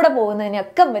റോഡിൽ കൂടെ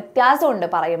പോകുന്നതിനൊക്കെ വ്യത്യാസമുണ്ട്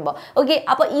പറയുമ്പോൾ. ഓക്കെ,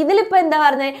 അപ്പോൾ ഇതിലിപ്പോൾ എന്താ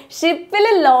പറഞ്ഞത്? ഷിപ്പിൽ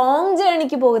ലോങ്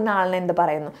ജേർണിക്ക് പോകുന്ന ആളിനെ എന്ത്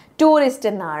പറയുന്നു?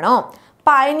 ടൂറിസ്റ്റ് എന്നാണോ?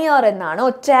 പയനിയർ എന്നാണോ?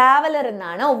 ട്രാവലർ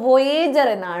എന്നാണോ? വോയേജർ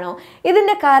എന്നാണോ?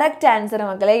 ഇതിൻ്റെ കറക്റ്റ് ആൻസർ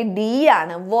മക്കളെ ഡി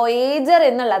ആണ്, വോയേജർ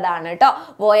എന്നുള്ളതാണ് കേട്ടോ.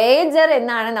 വോയേജർ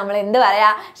എന്നാണ് നമ്മൾ എന്ത് പറയാ?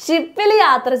 ഷിപ്പിൽ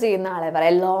യാത്ര ചെയ്യുന്ന ആളെ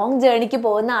പറയാം. ലോങ് ജേർണിക്ക്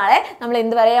പോകുന്ന ആളെ നമ്മൾ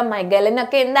എന്ത് പറയാ?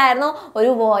 മെഗലനൊക്കെ എന്തായിരുന്നു? ഒരു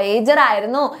വോയേജർ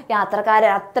ആയിരുന്നു.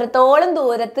 യാത്രക്കാരൻ അത്രത്തോളം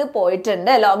ദൂരത്ത്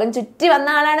പോയിട്ടുണ്ട്, ലോകം ചുറ്റി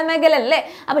വന്ന ആളാണ് മെഗലൻ അല്ലേ.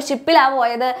 അപ്പോൾ ഷിപ്പിലാ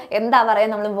പോയത്, എന്താ പറയാ?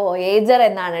 നമ്മൾ വോയേജർ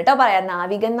എന്നാണ് കേട്ടോ പറയാം.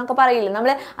 നാവികൻ എന്നൊക്കെ പറയില്ലേ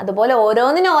നമ്മൾ, അതുപോലെ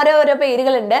ഓരോന്നിനും ഓരോരോ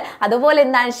പേരുകളുണ്ട്. അതുപോലെ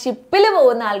എന്താണ്? ഷിപ്പിൽ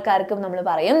പോകുന്ന ആൾക്കാർക്കും നമ്മൾ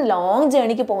പറയും, ലോങ്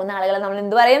ജേർണിക്ക് പോകുന്ന ആളുകളെ നമ്മൾ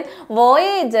എന്ത് പറയും?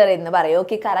 വോയേജർ എന്ന് പറയും.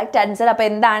 ഓക്കെ, കറക്റ്റ് ആൻസർ അപ്പോൾ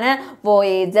എന്താണ്?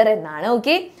 വോയേജർ എന്നാണ്.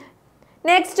 ഓക്കെ,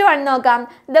 നെക്സ്റ്റ് വൺ നോക്കാം.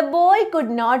 The boy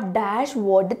could not dash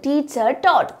what the teacher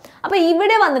taught. അപ്പോൾ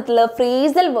ഇവിടെ വന്നിട്ടുള്ള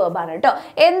ഫ്രേസൽ വേർബാണ് കേട്ടോ.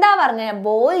 എന്താ പറഞ്ഞത്?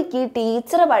 ബോയ്ക്ക്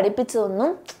ടീച്ചർ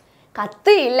പഠിപ്പിച്ചതൊന്നും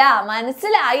കത്തിയില്ല,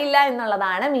 മനസ്സിലായില്ല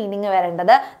എന്നുള്ളതാണ് മീനിങ്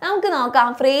വരേണ്ടത്. നമുക്ക്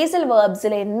നോക്കാം ഫ്രേസൽ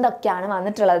വേർബ്സിൽ എന്തൊക്കെയാണ്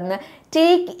വന്നിട്ടുള്ളതെന്ന്.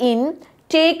 Take in,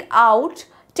 take out,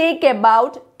 take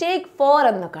about, take four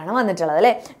എന്നൊക്കെയാണ് വന്നിട്ടുള്ളത്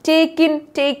അല്ലേ. Take in,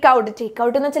 take out. Take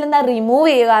out എന്ന് വെച്ചാൽ എന്താ? റിമൂവ്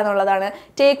ചെയ്യുക എന്നുള്ളതാണ്.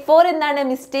 ടേക്ക് ഫോർ എന്താണ്?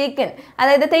 മിസ്റ്റേക്കൻ,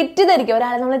 അതായത് തെറ്റിദ്ധരിക്കുക.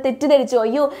 ഒരാളെ നമ്മൾ തെറ്റിദ്ധരിച്ചു,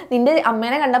 അയ്യോ നിന്റെ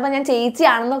അമ്മേനെ കണ്ടപ്പോൾ ഞാൻ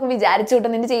ചേച്ചിയാണെന്നൊക്കെ വിചാരിച്ചു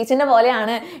കിട്ടും, നിന്റെ ചേച്ചിൻ്റെ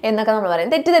പോലെയാണ് എന്നൊക്കെ നമ്മൾ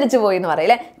പറയും. തെറ്റിദ്ധരിച്ചു പോയി എന്ന് പറയും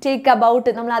അല്ലേ. ടേക്ക് അബൌട്ട്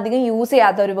നമ്മൾ അധികം യൂസ്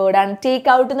ചെയ്യാത്ത ഒരു വേർഡാണ്. ടേക്ക്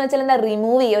ഔട്ട് എന്ന് വെച്ചാൽ എന്താ?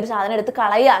 റിമൂവ് ചെയ്യുക, ഒരു സാധനം എടുത്ത്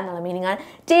കളയുക എന്നുള്ള മീനിങ് ആണ്.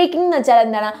 ടേക്കിംഗ് എന്ന് വെച്ചാൽ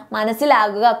എന്താണ്?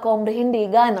 മനസ്സിലാകുക, കോംപ്രിഹെൻഡ്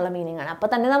ചെയ്യുക എന്നുള്ള മീനിങ് ആണ്. അപ്പോൾ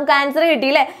തന്നെ നമുക്ക് ആൻസർ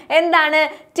കിട്ടിയില്ലേ. എന്താണ്?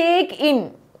 Take in.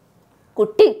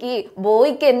 കുട്ടിക്ക്,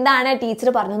 ബോയ്ക്ക് എന്താണ്? ടീച്ചർ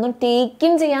പറഞ്ഞൊന്നും ടേക്ക്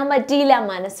ഇൻ ചെയ്യാൻ പറ്റിയില്ല,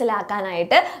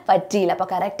 മനസ്സിലാക്കാനായിട്ട് പറ്റിയില്ല. അപ്പോൾ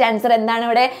കറക്റ്റ് ആൻസർ എന്താണ്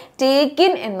ഇവിടെ? ടേക്ക്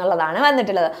ഇൻ എന്നുള്ളതാണ്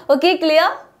വന്നിട്ടുള്ളത്. Okay,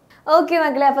 clear? ഓക്കെ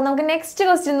മക്കളെ, അപ്പോൾ നമുക്ക് നെക്സ്റ്റ്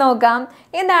ക്വസ്റ്റ്യൻ നോക്കാം.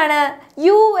 എന്താണ്?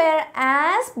 U were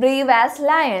as Brave as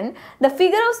lion. The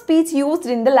figure of speech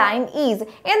used in the line is.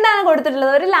 എന്താണ്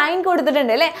കൊടുത്തിട്ടുള്ളത്? ഒരു ലൈൻ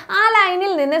കൊടുത്തിട്ടുണ്ട് അല്ലേ. ആ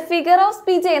ലൈനിൽ നിന്ന് ഫിഗർ ഓഫ്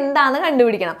സ്പീച്ച് എന്താണെന്ന്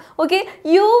കണ്ടുപിടിക്കണം. Okay,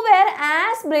 U were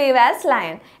as Brave as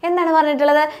lion. എന്താണ്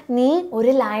പറഞ്ഞിട്ടുള്ളത്? നീ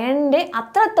ഒരു ലയണിൻ്റെ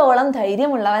അത്രത്തോളം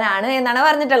ധൈര്യമുള്ളവനാണ് എന്നാണ്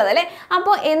പറഞ്ഞിട്ടുള്ളത് അല്ലേ.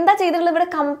 അപ്പോൾ എന്താ ചെയ്തിട്ടുള്ളത്? ഇവിടെ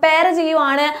കമ്പയർ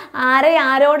ചെയ്യുവാണ്.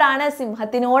 ആരോടാണ്?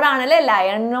 സിംഹത്തിനോടാണ് അല്ലേ,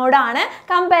 ലയണിനോടാണ്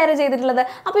കമ്പയർ ചെയ്തിട്ടുള്ളത്.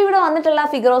 അപ്പോൾ ഇവിടെ വന്നിട്ടുള്ള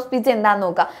ഫിഗർ ഓഫ് സ്പീച്ച് എന്താണെന്ന്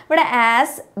നോക്കാം. ഇവിടെ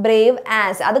ആസ്, ബ്രേവ്,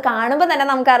 ആസ്, അത് കാണുമ്പോൾ തന്നെ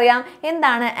നമുക്കറിയാം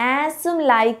എന്താണ്? ആസും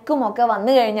ലൈക്കും ഒക്കെ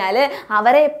വന്നു കഴിഞ്ഞാൽ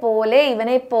അവരെ പോലെ,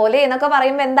 ഇവനെ പോലെ എന്നൊക്കെ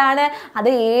പറയുമ്പോൾ എന്താണ്? അത്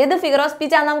ഏത് ഫിഗർ ഓഫ്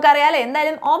സ്പീച്ച് ആണെന്ന് നമുക്കറിയാമല്ലോ.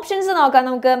 എന്തായാലും ഓപ്ഷൻസ് നോക്കാം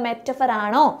നമുക്ക്. മെറ്റഫർ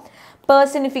ആണോ?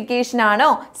 പേഴ്സണിഫിക്കേഷൻ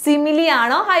ആണോ, സിമിലി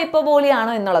ആണോ, ഹൈപ്പർബോളി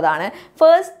ആണോ എന്നുള്ളതാണ്.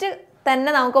 ഫസ്റ്റ്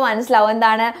തന്നെ നമുക്ക് മനസ്സിലാവും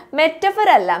എന്താണ്, മെറ്റഫർ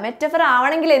അല്ല. മെറ്റഫർ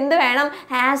ആവണമെങ്കിൽ എന്ത് വേണം,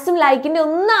 ഹാസും ലൈക്കിൻ്റെ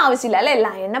ഒന്നും ആവശ്യമില്ല അല്ലേ.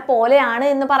 ലയനെ പോലെയാണ്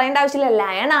എന്ന് പറയേണ്ട ആവശ്യമില്ല.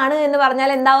 ലയൺ ആണ് എന്ന്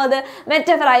പറഞ്ഞാൽ എന്താവും, അത്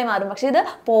മെറ്റഫറായി മാറും. പക്ഷെ ഇത്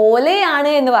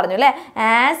പോലെയാണ് എന്ന് പറഞ്ഞു അല്ലേ.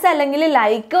 ആസ് അല്ലെങ്കിൽ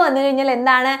ലൈക്ക് വന്നു കഴിഞ്ഞാൽ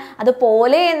എന്താണ്, അത്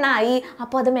പോലെ എന്നായി.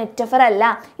 അപ്പോൾ അത് മെറ്റഫർ അല്ല.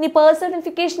 ഇനി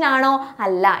പേഴ്സണിഫിക്കേഷൻ ആണോ,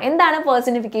 അല്ല. എന്താണ്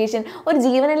പേഴ്സണിഫിക്കേഷൻ? ഒരു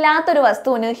ജീവനില്ലാത്തൊരു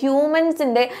വസ്തുവിന്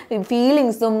ഹ്യൂമൻസിൻ്റെ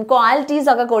ഫീലിങ്സും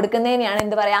ക്വാളിറ്റീസും ഒക്കെ കൊടുക്കുന്നതിനെയാണ്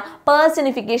എന്ത് പറയാ,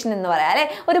 പേഴ്സണിഫിക്കേഷൻ എന്ന് പറയാം അല്ലേ.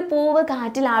 ഒരു പൂവ്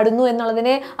കാറ്റിലാടുന്നു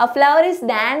എന്നുള്ളതിനെ a flower is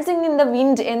dancing in the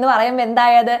wind എന്ന് പറയുമ്പോൾ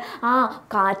എന്തായത്,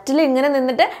 കാറ്റിൽ ഇങ്ങനെ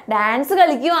നിന്നിട്ട് ഡാൻസ്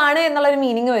കളിക്കുവാണ് എന്നുള്ളൊരു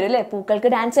മീനിങ് വരും അല്ലേ. പൂക്കൾക്ക്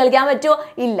ഡാൻസ് കളിക്കാൻ പറ്റുമോ,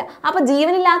 ഇല്ല. അപ്പോൾ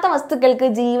ജീവനില്ലാത്ത വസ്തുക്കൾക്ക്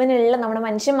ജീവനുള്ള നമ്മുടെ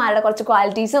മനുഷ്യന്മാരുടെ കുറച്ച്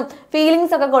ക്വാളിറ്റീസും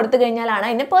ഫീലിങ്സ് ഒക്കെ കൊടുത്തു കഴിഞ്ഞാലാണ്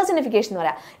അതിന് പേഴ്സണിഫിക്കേഷൻ എന്ന്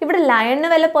പറയാം. ഇവിടെ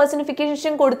ലയണിന് വല്ല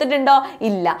പേഴ്സണിഫിക്കേഷൻ കൊടുത്തിട്ടുണ്ടോ,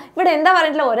 ഇല്ല. ഇവിടെ എന്താ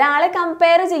പറഞ്ഞിട്ടുള്ള, ഒരാളെ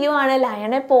കമ്പയർ ചെയ്യുവാണ്,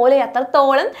 ലയണെ പോലെ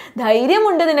എത്രത്തോളം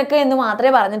ധൈര്യമുണ്ട് നിനക്ക് എന്ന്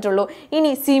മാത്രമേ പറഞ്ഞിട്ടുള്ളൂ.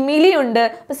 ഇനി സിമിലി ഉണ്ട്.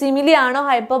 അപ്പോൾ സിമിലി ആണോ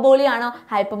ഹൈപ്പർബോളി ആണോ?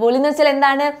 ഹൈപ്പർബോളി എന്ന് വെച്ചാൽ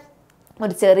എന്താണ്,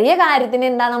 ഒരു ചെറിയ കാര്യത്തിന്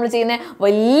എന്താ നമ്മൾ ചെയ്യുന്നത്,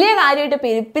 വലിയ കാര്യമായിട്ട്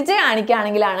പെരുപ്പിച്ച്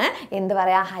കാണിക്കുകയാണെങ്കിലാണ് എന്ത്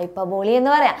പറയാ, ഹൈപ്പർബോളി എന്ന്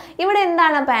പറയാം. ഇവിടെ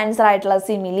എന്താണ് അപ്പോൾ ആൻസർ ആയിട്ടുള്ളത്,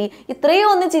 സിമിലി. ഇത്രയും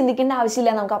ഒന്നും ചിന്തിക്കേണ്ട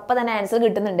ആവശ്യമില്ല, നമുക്ക് അപ്പം തന്നെ ആൻസർ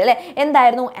കിട്ടുന്നുണ്ട് അല്ലേ.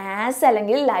 എന്തായിരുന്നു, ആസ്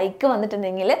അല്ലെങ്കിൽ ലൈക്ക്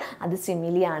വന്നിട്ടുണ്ടെങ്കിൽ അത്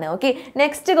സിമിലി ആണ്. ഓക്കെ,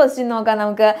 നെക്സ്റ്റ് ക്വസ്റ്റ്യൻ നോക്കാം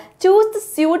നമുക്ക്. Choose the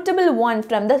suitable one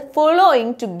from the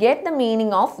following to get the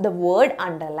meaning of the word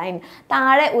underline.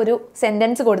 താഴെ ഒരു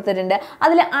സെൻറ്റൻസ് കൊടുത്തിട്ടുണ്ട്,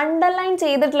 അതിൽ അണ്ടർലൈൻ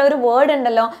ചെയ്തിട്ടുള്ള ഒരു വേർഡ്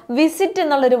ഉണ്ടല്ലോ, വിസിറ്റ്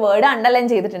എന്നുള്ളൊരു വേർഡ് അണ്ടർലൈൻ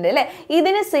ചെയ്തിട്ടുണ്ട് അല്ലേ.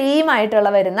 ഇതിന് സെയിം ആയിട്ടുള്ള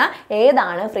വരുന്ന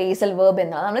ഏതാണ് ഫ്രേസൽ വേർബ്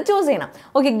എന്നുള്ളത് നമ്മൾ ചൂസ് ചെയ്യണം.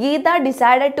 Okay, Geetha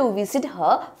decided to visit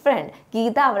Har front.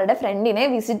 Geetha അവരുടെ ഫ്രണ്ടിനെ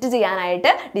വിസിറ്റ്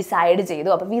ചെയ്യാനായിട്ട് ഡിസൈഡ് ചെയ്തു.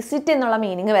 അപ്പോൾ വിസിറ്റ് എന്നുള്ള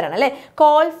മീനിങ് വരണം അല്ലേ.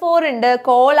 കോൾ ഫോർ ഉണ്ട്,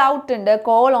 കോൾ ഔട്ട് ഉണ്ട്,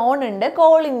 കോൾ ഓൺ ഉണ്ട്,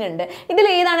 കോളിംഗ് ഉണ്ട്. ഇതിൽ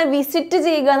ഏതാണ് വിസിറ്റ്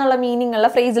ചെയ്യുക എന്നുള്ള മീനിങ് ഉള്ള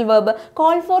ഫ്രേസൽ വേർബ്?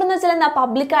 കോൾ ഫോർ എന്ന് വെച്ചാൽ എന്താ,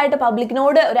 പബ്ലിക്കായിട്ട്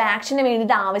പബ്ലിക്കിനോട് ഒരു ആക്ഷന്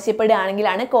വേണ്ടിയിട്ട്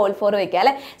ആവശ്യപ്പെടുകയാണെങ്കിലാണ് കോൾ ഫോർ വെക്കുക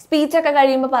അല്ലേ. സ്പീച്ചൊക്കെ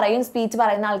കഴിയുമ്പോൾ പറയും, സ്പീച്ച്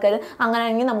പറയുന്ന ആൾക്കാർ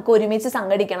അങ്ങനെയാണെങ്കിൽ നമുക്ക് ഒരുമിച്ച്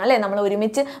സംഘടിക്കണം അല്ലേ, നമ്മൾ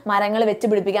ഒരുമിച്ച് മരങ്ങൾ വെച്ച്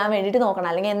പിടിപ്പിക്കാൻ വേണ്ടിയിട്ട് നോക്കണം.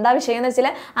 അല്ലെങ്കിൽ എന്താ വിഷയം എന്ന് വെച്ചാൽ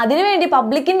അതിനുവേണ്ടി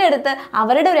പബ്ലിക്കിൻ്റെ അടുത്ത്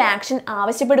അവരുടെ ഒരു ആക്ഷൻ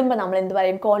ആവശ്യപ്പെടുമ്പോൾ നമ്മൾ എന്ത്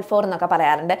പറയും, കോൾ ഫോർ എന്നൊക്കെ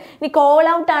പറയാറുണ്ട്. ഇനി കോൾ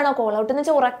ഔട്ട് ആണോ, കോൾ ഔട്ട് എന്ന്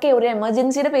വെച്ചാൽ ഉറക്കെ ഒരു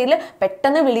എമർജൻസിയുടെ പേരിൽ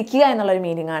പെട്ടെന്ന് വിളിക്കുക എന്നുള്ളൊരു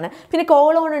മീനിങ് ആണ്. പിന്നെ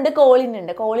കോൾ ഓൺ ഉണ്ട്, കോളിൻ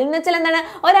ഉണ്ട്. കോളിൻ എന്ന് വെച്ചാൽ എന്താണ്,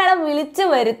 ഒരാളെ വിളിച്ച്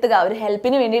വരുത്തുക, ഒരു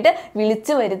ഹെൽപ്പിന് വേണ്ടിയിട്ട്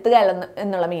വിളിച്ച് വരുത്തുക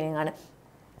എന്നുള്ള മീനിങ് ആണ്.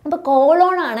 അപ്പോൾ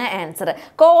കോളോൺ ആണ് ആൻസർ.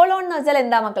 കോളോൺ എന്ന് വെച്ചാൽ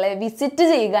എന്താ മക്കളെ, വിസിറ്റ്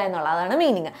ചെയ്യുക എന്നുള്ളതാണ്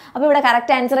മീനിങ്. അപ്പോൾ ഇവിടെ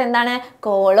കറക്റ്റ് ആൻസർ എന്താണ്,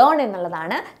 കോളോൺ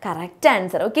എന്നുള്ളതാണ് correct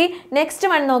answer. Okay, next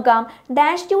one നോക്കാം.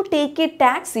 Dash you take A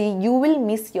taxi you will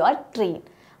miss your train.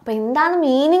 അപ്പോൾ എന്താണ്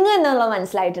മീനിങ് എന്നുള്ളത്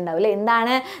മനസ്സിലായിട്ടുണ്ടാവില്ലേ.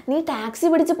 എന്താണ്, നീ ടാക്സി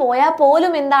പിടിച്ച് പോയാൽ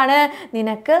പോലും എന്താണ്,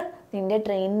 നിനക്ക് നിന്റെ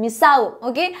ട്രെയിൻ മിസ്സാവും.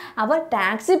 ഓക്കെ, അപ്പോൾ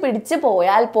ടാക്സി പിടിച്ച്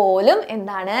പോയാൽ പോലും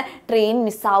എന്താണ്, ട്രെയിൻ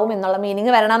മിസ്സാവും എന്നുള്ള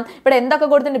മീനിങ് വരണം. ഇവിടെ എന്തൊക്കെ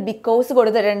കൊടുത്തിട്ടുണ്ട്, ബിക്കോസ്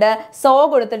കൊടുത്തിട്ടുണ്ട്, സോ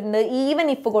കൊടുത്തിട്ടുണ്ട്, ഈവൻ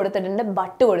ഇഫ് കൊടുത്തിട്ടുണ്ട്,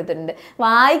 ബട്ട് കൊടുത്തിട്ടുണ്ട്.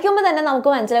 വായിക്കുമ്പോൾ തന്നെ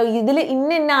നമുക്ക് മനസ്സിലാവും ഇതിൽ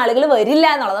ഇന്ന ആളുകൾ വരില്ല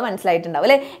എന്നുള്ളത് മനസ്സിലായിട്ടുണ്ടാവും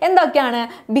അല്ലേ. എന്തൊക്കെയാണ്,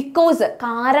 ബിക്കോസ്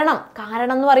കാരണം.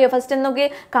 കാരണം എന്ന് പറയുമോ ഫസ്റ്റ് എന്തൊക്കെ,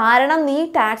 കാരണം നീ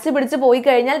ടാക്സി പിടിച്ച് പോയി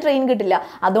കഴിഞ്ഞാൽ ട്രെയിൻ കിട്ടില്ല,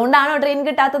 അതുകൊണ്ടാണോ ട്രെയിൻ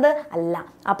കിട്ടാത്തത്, അല്ല.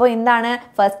 അപ്പോൾ എന്താണ്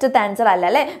ഫസ്റ്റത്തെ ആൻസർ അല്ല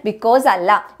അല്ലേ, ബിക്കോസ്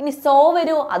അല്ല. ഇനി സോ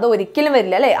വരൂ, അത് ഒരിക്കലും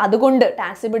വരില്ല അല്ലേ, അതുകൊണ്ട്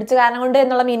ടാക്സി പിടിച്ച കാരണം കൊണ്ട്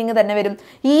എന്നുള്ള മീനിങ് തന്നെ വരും.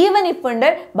 ഈവൻ ഇഫ് ഉണ്ട്,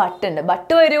 ബട്ട് ഉണ്ട്,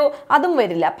 ബട്ട് വരൂ, അതും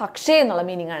വരില്ല, പക്ഷേ എന്നുള്ള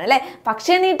മീനിങ് ആണ് അല്ലേ.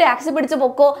 പക്ഷേ നീ ടാക്സി പിടിച്ച്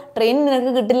പൊക്കോ, ട്രെയിൻ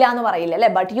നിനക്ക് കിട്ടില്ല എന്ന് പറയില്ല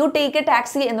അല്ലേ, but you take A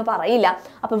taxi എന്ന് പറയില്ല.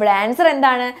 അപ്പോൾ ഇവിടെ ആൻസർ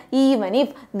എന്താണ്, ഈവൻ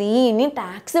ഇഫ്, നീ ഇനി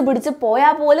ടാക്സി പിടിച്ച്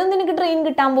പോയാൽ പോലും നിനക്ക് ട്രെയിൻ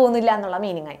കിട്ടാൻ പോകുന്നില്ല എന്നുള്ള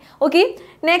മീനിങ് ആയി. ഓക്കെ,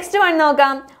 നെക്സ്റ്റ് വൺ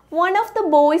നോക്കാം. One of the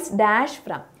boys dash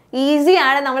from. Easy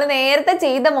ആണ്, നമ്മൾ നേരത്തെ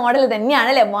ചെയ്ത മോഡൽ തന്നെയാണ്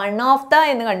അല്ലേ. വൺ ഓഫ് ദ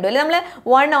എന്ന് കണ്ടു അല്ലേ, നമ്മൾ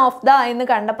വൺ ഓഫ് ദ എന്ന്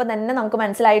കണ്ടപ്പോൾ തന്നെ നമുക്ക്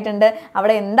മനസ്സിലായിട്ടുണ്ട്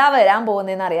അവിടെ എന്താ വരാൻ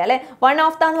പോകുന്നതെന്ന് അറിയാം അല്ലേ. വൺ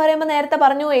ഓഫ് ദ എന്ന് പറയുമ്പോൾ നേരത്തെ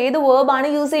പറഞ്ഞു ഏത് വേർബാണ്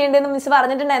യൂസ് ചെയ്യേണ്ടതെന്ന് മിസ്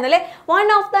പറഞ്ഞിട്ടുണ്ടായിരുന്നു അല്ലേ.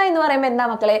 വൺ ഓഫ് ദ എന്ന് പറയുമ്പോൾ എന്താ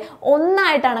മക്കളെ,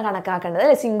 ഒന്നായിട്ടാണ് കണക്കാക്കേണ്ടത്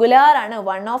അല്ലേ, സിംഗുലാർ ആണ്.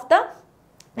 വൺ ഓഫ് ദ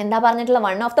എന്താ പറഞ്ഞിട്ടുള്ള,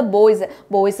 വൺ ഓഫ് ദ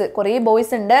ബോയ്സ് കുറേ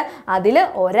ബോയ്സ് ഉണ്ട്, അതിൽ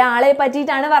ഒരാളെ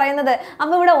പറ്റിയിട്ടാണ് പറയുന്നത്.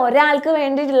 അപ്പോൾ ഇവിടെ ഒരാൾക്ക്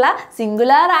വേണ്ടിയിട്ടുള്ള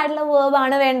സിംഗുലാർ ആയിട്ടുള്ള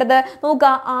വേർബാണ് വേണ്ടത്.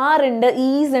 നോക്കുക, ആർ ഉണ്ട്,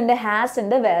 ഈസ് ഉണ്ട്, ഹാസ്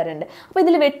ഉണ്ട്, വേർ ഉണ്ട്. അപ്പോൾ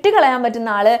ഇതിൽ വെട്ടിക്കളയാൻ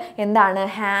പറ്റുന്ന ആൾ എന്താണ്,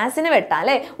 ഹാസിനെ വെട്ടാം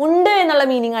അല്ലേ. ഉണ്ട് എന്നുള്ള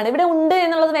മീനിങ് ആണ്. ഇവിടെ ഉണ്ട്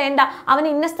എന്നുള്ളത് വേണ്ട, അവൻ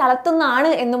ഇന്ന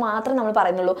സ്ഥലത്തുനിന്നാണ് എന്ന് മാത്രം നമ്മൾ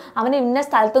പറയുന്നുള്ളൂ, അവൻ ഇന്ന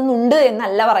സ്ഥലത്തുനിന്നുണ്ട്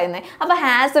എന്നല്ല പറയുന്നത്. അപ്പോൾ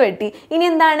ഹാസ് വെട്ടി. ഇനി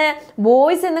എന്താണ്,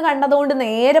 ബോയ്സ് എന്ന് കണ്ടതുകൊണ്ട്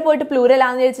നേരെ പോയിട്ട്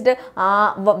പ്ലൂരലാന്ന് വിചാരിച്ചിട്ട്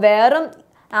വേറും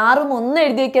ആറും ഒന്നും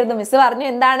എഴുതി വെക്കരുത്. മിസ് പറഞ്ഞു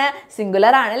എന്താണ്,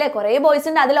 സിംഗുലർ ആണ് അല്ലേ, കുറേ ബോയ്സ്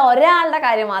ഉണ്ട്, അതിൽ ഒരാളുടെ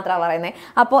കാര്യം മാത്രമാണ് പറയുന്നത്.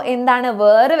 അപ്പോൾ എന്താണ്,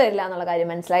 വേറെ വരില്ല എന്നുള്ള കാര്യം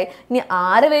മനസ്സിലായി. ഇനി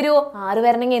ആറ് വരുമോ, ആറ്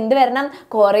വരണമെങ്കിൽ എന്ത് വരണം,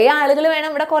 കുറേ ആളുകൾ വേണം.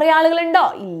 ഇവിടെ കുറേ ആളുകളുണ്ടോ,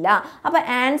 ഇല്ല. അപ്പോൾ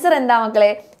ആൻസർ എന്താ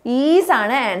മക്കളെ, ഈസ്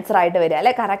ആണ് ആൻസർ ആയിട്ട് വരിക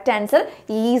അല്ലേ. കറക്റ്റ് ആൻസർ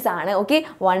ഈസ് ആണ്. Okay,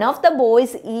 one of the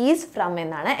boys is from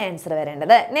എന്നാണ് ആൻസർ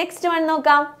വരേണ്ടത്. നെക്സ്റ്റ് വൺ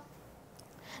നോക്കാം.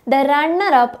 The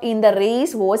runner up in the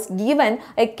race was given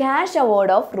a cash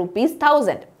award of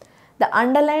 ₹1000. the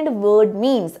underlined word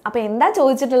means. അപ്പോൾ എന്താ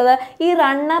ചോദിച്ചിട്ടുള്ളത്? ഈ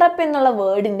റണ്ണർ അപ്പ് എന്നുള്ള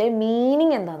വേർഡിന്റെ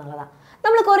meaning എന്താണെന്നുള്ളതാണ്.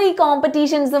 നമ്മൾ കുറേ ഈ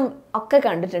കോമ്പറ്റീഷൻസും ഒക്കെ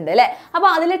കണ്ടിട്ടുണ്ട് അല്ലേ? അപ്പോൾ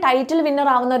അതിൽ ടൈറ്റിൽ വിന്നർ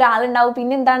ആവുന്ന ഒരാളുണ്ടാവും.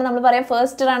 പിന്നെ എന്താണ് നമ്മൾ പറയാം,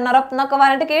 ഫസ്റ്റ് റണ്ണർ അപ്പ് എന്നൊക്കെ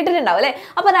പറഞ്ഞിട്ട് കേട്ടിട്ടുണ്ടാവും അല്ലേ?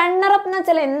 അപ്പോൾ റണ്ണർ അപ്പ് എന്ന്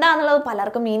വെച്ചാൽ എന്താണെന്നുള്ളത്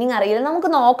പലർക്കും മീനിങ് അറിയില്ല.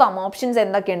 നമുക്ക് നോക്കാം options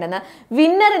എന്തൊക്കെയുണ്ടെന്ന്.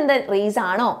 Winner in the race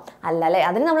ആണോ? അല്ല അല്ലേ,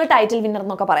 അതിന് നമ്മൾ ടൈറ്റിൽ വിന്നർ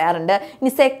എന്നൊക്കെ പറയാറുണ്ട്.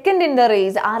 ഇനി സെക്കൻഡ് ഇൻ ദ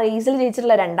റേസ്, ആ റേസിൽ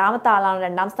ജയിച്ചിട്ടുള്ള രണ്ടാമത്തെ ആളാണോ,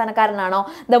 രണ്ടാം സ്ഥാനക്കാരനാണോ?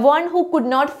 The one who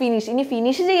could not finish, ഇനി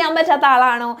ഫിനിഷ് ചെയ്യാൻ പറ്റാത്ത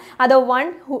ആളാണോ? അതോ വൺ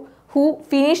ഹു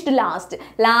ഫിനിഷ്ഡ്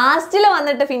ലാസ്റ്റിൽ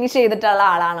വന്നിട്ട് ഫിനിഷ് ചെയ്തിട്ടുള്ള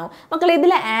ആളാണോ? മക്കൾ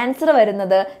ഇതിൽ ആൻസർ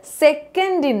വരുന്നത്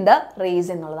സെക്കൻഡ് ഇൻ ദ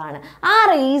റേസ് എന്നുള്ളതാണ്. ആ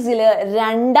റേസിൽ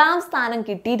രണ്ടാം സ്ഥാനം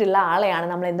കിട്ടിയിട്ടുള്ള ആളെയാണ്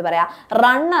നമ്മൾ എന്ത് പറയാ,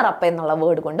 റണ്ണർ അപ്പ് എന്നുള്ള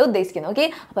വേർഡ് കൊണ്ട് ഉദ്ദേശിക്കുന്നത്. ഓക്കെ,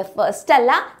 അപ്പോൾ ഫസ്റ്റ്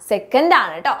അല്ല സെക്കൻഡ്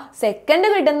ആണ് കേട്ടോ.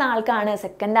 സെക്കൻഡ് കിട്ടുന്ന ആൾക്കാണ്,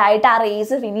 സെക്കൻഡ് ആയിട്ട് ആ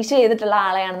റേസ് ഫിനിഷ് ചെയ്തിട്ടുള്ള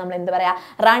ആളെയാണ് നമ്മൾ എന്ത് പറയാ,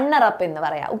 റണ്ണർ അപ്പ് എന്ന്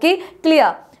പറയാം. Okay,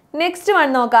 clear? നെക്സ്റ്റ് വൺ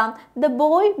നോക്കാം. The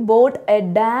boy boat A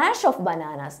dash of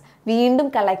bananas. വീണ്ടും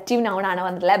കളക്റ്റീവ് നൗൺ ആണ്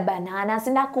വന്നിട്ടുള്ളത്.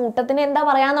 ബനാനാസിന്റെ ആ കൂട്ടത്തിന് എന്താ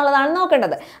പറയാന്നുള്ളതാണ്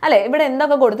നോക്കേണ്ടത് അല്ലെ? ഇവിടെ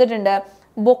എന്തൊക്കെ കൊടുത്തിട്ടുണ്ട്?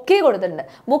 ബൊക്കെ കൊടുത്തിട്ടുണ്ട്.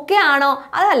 ബൊക്കെ ആണോ?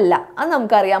 അതല്ല, അത്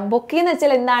നമുക്കറിയാം. ബൊക്കെ എന്ന്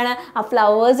വെച്ചാൽ എന്താണ്? ആ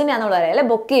ഫ്ലവേഴ്സിനെയാണ് നമ്മൾ പറയാം അല്ലെ,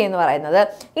 ബൊക്കെ എന്ന് പറയുന്നത്.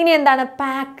 ഇനി എന്താണ്?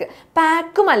 പാക്ക്.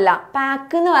 പാക്കുമല്ല,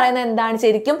 പാക്ക് എന്ന് പറയുന്നത് എന്താണ്?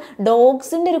 ശരിക്കും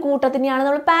ഡോഗ്സിന്റെ ഒരു കൂട്ടത്തിനെയാണ്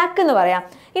നമ്മൾ പാക്ക് എന്ന് പറയാം.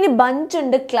 ഇനി ബഞ്ച്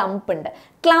ഉണ്ട്, ക്ലംപ് ഉണ്ട്.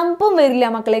 ക്ലംപും വരില്ല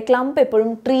മക്കളെ, ക്ലംപ് എപ്പോഴും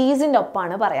ട്രീസിൻ്റെ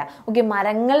ഒപ്പമാണ് പറയാം. ഓക്കെ,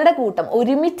 മരങ്ങളുടെ കൂട്ടം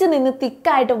ഒരുമിച്ച് നിന്ന്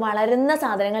തിക്കായിട്ട് വളരുന്ന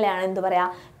സാധനങ്ങളെയാണ് എന്ത് പറയാ,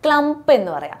 ക്ലംപ്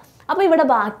എന്ന് പറയാം. അപ്പോൾ ഇവിടെ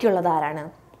ബാക്കിയുള്ളത് ആരാണ്?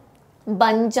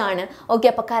 ബഞ്ചാണ്. ഓക്കെ,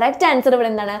 അപ്പോൾ കറക്റ്റ് ആൻസർ ഇവിടെ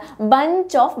എന്താണ്?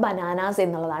 ബഞ്ച് ഓഫ് ബനാനാസ്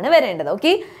എന്നുള്ളതാണ് വരേണ്ടത്.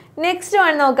 ഓക്കെ, നെക്സ്റ്റ്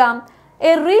വൺ നോക്കാം.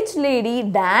 A rich lady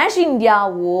dash India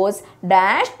was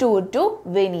dash tour to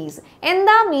Venice.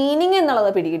 എന്താ മീനിങ് എന്നുള്ളത്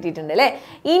പിടികിട്ടിയിട്ടുണ്ട് അല്ലേ?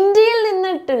 ഇന്ത്യയിൽ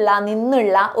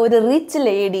നിന്നുള്ള ഒരു റിച്ച്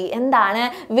ലേഡി എന്താണ്?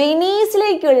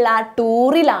 വെനീസിലേക്കുള്ള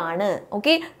ടൂറിലാണ്.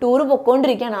 ഓക്കെ, ടൂർ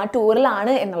പൊയ്ക്കൊണ്ടിരിക്കുകയാണ്, ആ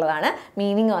ടൂറിലാണ് എന്നുള്ളതാണ്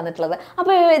മീനിങ് വന്നിട്ടുള്ളത്.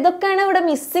 അപ്പോൾ ഇതൊക്കെയാണ് ഇവിടെ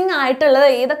മിസ്സിങ് ആയിട്ടുള്ളത്.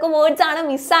 ഏതൊക്കെ വേർഡ്സ് ആണ്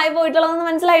മിസ്സായി പോയിട്ടുള്ളതെന്ന്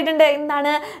മനസ്സിലായിട്ടുണ്ട്.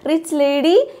 എന്താണ്? റിച്ച്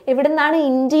ലേഡി എവിടെ നിന്നാണ്?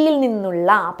 ഇന്ത്യയിൽ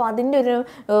നിന്നുള്ള. അപ്പോൾ അതിൻ്റെ ഒരു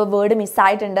വേർഡ്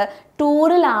മിസ്സായിട്ടുണ്ട്.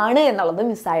 ടൂറിലാണ് എന്നുള്ളത്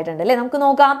മിസ്സായിട്ടുണ്ട് അല്ലേ? നമുക്ക്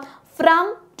നോക്കാം. From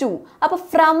to. അപ്പോൾ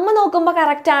ഫ്രം നോക്കുമ്പോൾ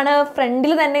കറക്റ്റ് ആണ്.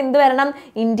 ഫ്രണ്ടിൽ തന്നെ എന്ത് വരണം?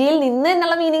 ഇന്ത്യയിൽ നിന്ന്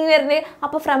എന്നുള്ള മീനിങ് വരുന്നത്.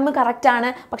 അപ്പോൾ ഫ്രം കറക്റ്റ് ആണ്.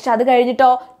 പക്ഷെ അത് കഴിഞ്ഞിട്ടോ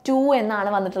ടു എന്നാണ്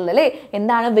വന്നിട്ടുള്ളത് അല്ലേ?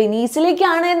 എന്താണ്?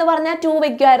 വെനീസിലേക്കാണ് എന്ന് പറഞ്ഞാൽ ടു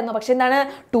വെക്കുമായിരുന്നു. പക്ഷെ എന്താണ്?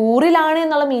 ടൂറിലാണ്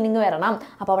എന്നുള്ള മീനിങ് വരണം.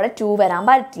 അപ്പോൾ അവിടെ ടു വരാൻ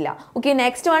പറ്റില്ല. Okay,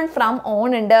 next one. From on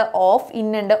ഉണ്ട്, ഓഫ്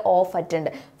ഇൻ ഉണ്ട്, ഓഫ് അറ്റ് ഉണ്ട്.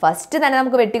 ഫസ്റ്റ് തന്നെ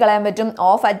നമുക്ക് വെട്ടിക്കളയാൻ പറ്റും.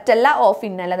 ഓഫ് അറ്റ് അല്ല, ഓഫ്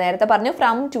ഇൻ അല്ല. നേരത്തെ പറഞ്ഞു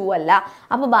ഫ്രം ടു അല്ല.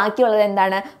 അപ്പോൾ ബാക്കിയുള്ളത്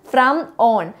എന്താണ്? From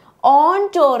on. ഓൺ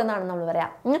ടൂർ എന്നാണ് നമ്മൾ പറയാം.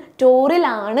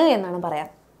 ടൂറിലാണ് എന്നാണ് പറയാം.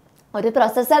 ഒരു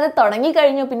പ്രോസസ്സ് അത്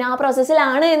തുടങ്ങിക്കഴിഞ്ഞു, പിന്നെ ആ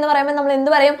പ്രോസസ്സിലാണ് എന്ന് പറയുമ്പോൾ നമ്മൾ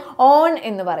എന്ത് പറയും? ഓൺ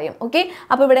എന്ന് പറയും. ഓക്കെ,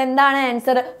 അപ്പോൾ ഇവിടെ എന്താണ്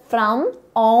ആൻസർ? ഫ്രം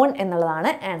ഓൺ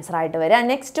എന്നുള്ളതാണ് ആൻസർ ആയിട്ട് വരിക.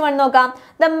 നെക്സ്റ്റ് വൺ നോക്കാം.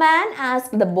 The man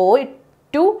asked the boy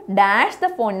to dash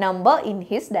the phone number in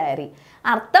his diary.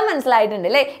 അർത്ഥം മനസ്സിലായിട്ടുണ്ട്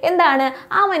അല്ലേ? എന്താണ്?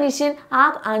 ആ മനുഷ്യൻ ആ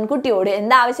ആൺകുട്ടിയോട്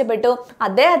എന്താവശ്യപ്പെട്ടു?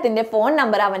 അദ്ദേഹത്തിൻ്റെ ഫോൺ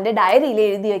നമ്പർ അവൻ്റെ ഡയറിയിൽ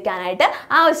എഴുതി വെക്കാനായിട്ട്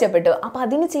ആവശ്യപ്പെട്ടു. അപ്പോൾ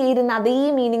അതിന് ചേരുന്ന അതേ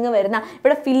മീനിങ് വരുന്ന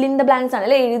ഇവിടെ ഫിൽ ഇൻ ദ ബ്ലാങ്ക്സ് ആണ്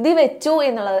അല്ലേ? എഴുതി വെച്ചു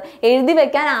എന്നുള്ളത്, എഴുതി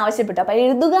വെക്കാൻ ആവശ്യപ്പെട്ടു. അപ്പോൾ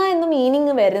എഴുതുക എന്ന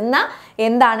മീനിങ് വരുന്ന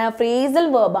എന്താണ്? ഫ്രേസൽ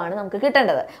വേർബാണ് നമുക്ക്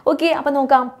കിട്ടേണ്ടത്. ഓക്കെ, അപ്പോൾ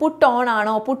നോക്കാം. പുട്ട് ഓൺ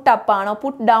ആണോ, പുട്ട് അപ്പ് ആണോ,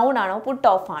 പുട്ട് ഡൗൺ ആണോ, പുട്ട്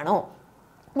ഓഫ് ആണോ?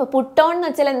 അപ്പോൾ പുട്ട് ഓൺ എന്ന്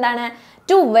വെച്ചാൽ എന്താണ്?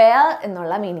 ടു വെയർ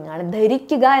എന്നുള്ള മീനിങ് ആണ്,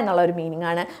 ധരിക്കുക എന്നുള്ള ഒരു മീനിങ്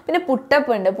ആണ്. പിന്നെ പുട്ടപ്പ്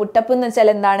ഉണ്ട്. പുട്ടപ്പ് എന്ന് വെച്ചാൽ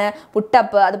എന്താണ്?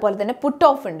 പുട്ടപ്പ്. അതുപോലെ തന്നെ പുട്ട്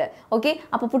ഓഫ് ഉണ്ട്. ഓക്കെ,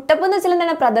 അപ്പോൾ പുട്ടപ്പ് എന്ന് വെച്ചാൽ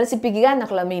എന്താണ്? പ്രദർശിപ്പിക്കുക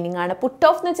എന്നുള്ള മീനിങ് ആണ്. പുട്ട്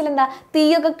ഓഫ് എന്ന് വെച്ചാൽ എന്താ?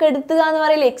 തീയൊക്കെ കെടുത്തുക എന്ന്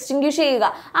പറയില്ല, എക്സ്റ്റിങ്ക്വിഷ് ചെയ്യുക.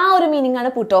 ആ ഒരു മീനിങ്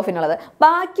ആണ് പുട്ട് ഓഫിനുള്ളത്.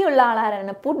 ബാക്കിയുള്ള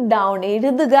ആളാരാണ്? പുട്ട് ഡൗൺ,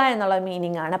 എഴുതുക എന്നുള്ള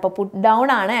മീനിങ് ആണ്. അപ്പോൾ പുട്ട് ഡൗൺ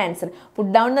ആണ് ആൻസർ.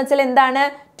 പുട്ട് ഡൗൺ എന്ന് വെച്ചാൽ എന്താണ്?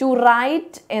 ടു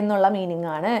റൈറ്റ് എന്നുള്ള മീനിങ്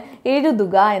ആണ്,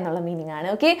 എഴുതുക എന്നുള്ള മീനിങ് ആണ്.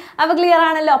 ഓക്കെ, അപ്പോൾ ക്ലിയർ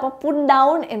ആണല്ലോ? അപ്പോൾ പുട്ട്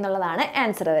ഡൗൺ എന്നുള്ളതാണ്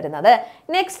ആൻസർ വരുന്നത്.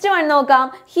 നെക്സ്റ്റ് വൺ നോക്കാം.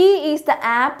 He is the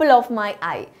apple of my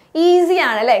I. Easy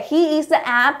ആണ് അല്ലേ? He is the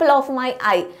apple of my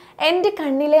I. എൻ്റെ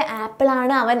കണ്ണിലെ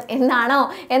ആപ്പിളാണ് അവൻ എന്നാണോ?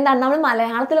 എന്താണ് നമ്മൾ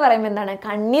മലയാളത്തിൽ പറയുമ്പോൾ എന്താണ്?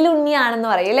 കണ്ണിലുണ്ണിയാണെന്ന്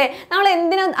പറയും അല്ലേ? നമ്മൾ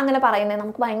എന്തിനാണ് അങ്ങനെ പറയുന്നത്?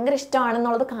 നമുക്ക് ഭയങ്കര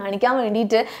ഇഷ്ടമാണെന്നുള്ളത് കാണിക്കാൻ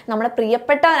വേണ്ടിയിട്ട്, നമ്മുടെ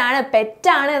പ്രിയപ്പെട്ടവനാണ്,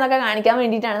 പെറ്റാണ് എന്നൊക്കെ കാണിക്കാൻ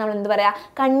വേണ്ടിയിട്ടാണ് നമ്മൾ എന്ത് പറയുക?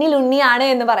 കണ്ണിലുണ്ണിയാണ്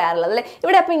എന്ന് പറയാറുള്ളത് അല്ലേ?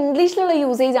 ഇവിടെ അപ്പോൾ ഇംഗ്ലീഷിലുള്ള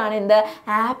യൂസേജ് ആണ് എന്ത്?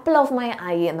 ആപ്പിൾ ഓഫ് മൈ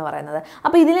ഐ എന്ന് പറയുന്നത്.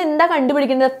 അപ്പോൾ ഇതിൽ എന്താ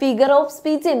കണ്ടുപിടിക്കേണ്ടത്? ഫിഗർ ഓഫ്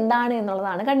സ്പീച്ച് എന്താണ്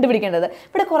എന്നുള്ളതാണ് കണ്ടുപിടിക്കേണ്ടത്.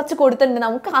 ഇവിടെ കുറച്ച് കൊടുത്തിട്ടുണ്ട്,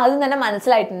 നമുക്ക് ആദ്യം തന്നെ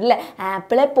മനസ്സിലായിട്ടുണ്ട് അല്ലേ?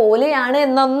 ആപ്പിളെ പോലെയാണ്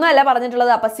എന്നൊന്നും അല്ല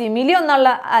പറഞ്ഞിട്ടുള്ളത്. അപ്പോൾ സിമിലി ഒന്നുള്ള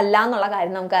അല്ല എന്നുള്ള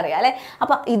കാര്യം നമുക്കറിയാം അല്ലേ?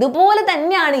 അപ്പം ഇതുപോലെ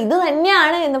തന്നെയാണ്, ഇത്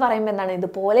തന്നെയാണ് എന്ന് പറയുമ്പോൾ എന്താണ്?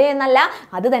 ഇതുപോലെ എന്നല്ല,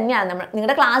 അത് തന്നെയാണ്. നമ്മൾ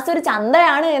നിങ്ങളുടെ ക്ലാസ് ഒരു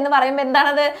ചന്തയാണ് എന്ന് പറയുമ്പോൾ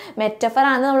എന്താണത്? മെറ്റഫർ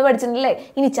ആണെന്ന് നമ്മൾ പഠിച്ചിട്ടുണ്ടല്ലേ?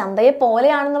 ഇനി ചന്തയെ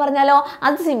പോലെയാണെന്ന് പറഞ്ഞാലോ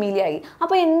അത് സിമിലിയായി.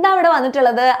 അപ്പോൾ എന്താ ഇവിടെ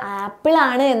വന്നിട്ടുള്ളത്? ആപ്പിൾ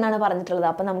ആണ് എന്നാണ് പറഞ്ഞിട്ടുള്ളത്.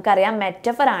 അപ്പോൾ നമുക്കറിയാം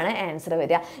മെറ്റഫർ ആണ് ആൻസർ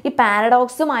വരിക. ഈ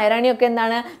പാരഡോക്സും ഐറണിയും ഒക്കെ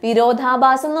എന്താണ്?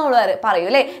 വിരോധാഭാസം എന്ന് നമ്മൾ പറയൂ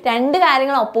അല്ലേ? രണ്ട്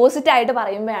കാര്യങ്ങൾ ഓപ്പോസിറ്റ് ആയിട്ട്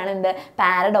പറയുമ്പോഴാണ് എന്ത്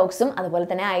പാരഡോക്സും അതുപോലെ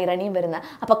തന്നെ ഐറണിയും വരുന്നത്.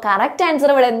 അപ്പോൾ കറക്റ്റ്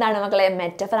ആൻസർ ഇവിടെ എന്താണ് മക്കളെ?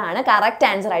 മെറ്റഫർ ആണ് കറക്റ്റ്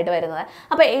ആൻസർ ആയിട്ട് വരുന്നത്.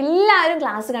 അപ്പോൾ എല്ലാവരും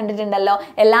ക്ലാസ് കണ്ടിട്ടുണ്ടല്ലോ,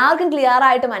 എല്ലാവർക്കും ക്ലിയർ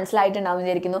ആയിട്ട് മനസ്സിലായിട്ടുണ്ടാവും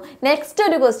വിചാരിക്കുന്നു. നെക്സ്റ്റ്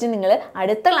ഒരു ക്വസ്റ്റ്യൻ നിങ്ങൾ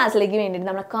അടുത്ത ക്ലാസ്സിലേക്ക് വേണ്ടിയിട്ട്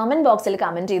നമ്മുടെ കമന്റ് ബോക്സിൽ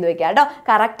കമന്റ് ചെയ്ത് വെക്കുക കേട്ടോ.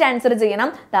 കറക്റ്റ് ആൻസർ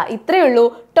ചെയ്യണം. ഇത്രയേ ഉള്ളൂ.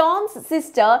 Toms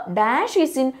sister dash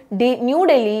is in new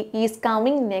Delhi is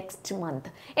coming next month.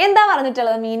 എന്താ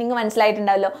പറഞ്ഞിട്ടുള്ളത്? മീനിങ്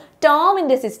മനസ്സിലായിട്ടുണ്ടാവല്ലോ.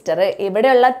 ടോമിൻ്റെ സിസ്റ്റർ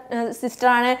എവിടെയുള്ള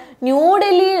സിസ്റ്ററാണ്?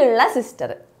 ന്യൂഡൽഹിയിലുള്ള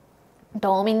സിസ്റ്റർ.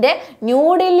 ടോമിൻ്റെ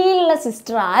ന്യൂഡൽഹിയിലുള്ള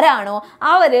സിസ്റ്റർ ആരാണോ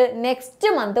അവർ നെക്സ്റ്റ്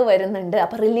മന്ത് വരുന്നുണ്ട്.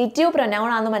 അപ്പോൾ റിലേറ്റീവ് പ്രൊനൗൺ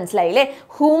ആണെന്ന് മനസ്സിലായില്ലേ?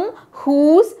 ഹും,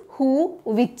 ഹൂസ്, ഹൂ,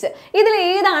 വിച്ച്. ഇതിൽ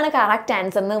ഏതാണ് കറക്റ്റ്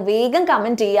ആൻസർ എന്ന് വേഗം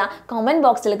കമൻറ്റ് ചെയ്യുക. കമൻറ്റ്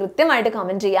ബോക്സിൽ കൃത്യമായിട്ട്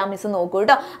കമൻറ്റ് ചെയ്യുക. മിസ് നോക്കൂ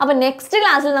കേട്ടോ. അപ്പോൾ നെക്സ്റ്റ്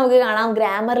ക്ലാസ്സിൽ നമുക്ക് കാണാം.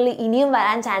 ഗ്രാമറിൽ ഇനിയും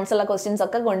വരാൻ ചാൻസ് ഉള്ള ക്വസ്റ്റ്യൻസ്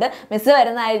ഒക്കെ കൊണ്ട് മിസ്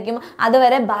വരുന്നതായിരിക്കും.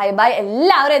 അതുവരെ ബൈ ബൈ.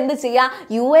 എല്ലാവരും എന്ത് ചെയ്യുക?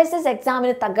 USS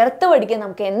എക്സാമിന് തകർത്ത് പഠിക്കുക.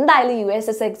 നമുക്ക് എന്തായാലും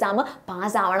USS എക്സാം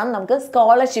പാസ്സാവണം. നമുക്ക്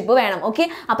സ്കോളർഷിപ്പ് വേണം. ഓക്കെ,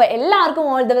 അപ്പോൾ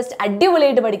എല്ലാവർക്കും ഓൾ ദി ബെസ്റ്റ്.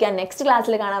 അടിപൊളിയായിട്ട് പഠിക്കാം. നെക്സ്റ്റ്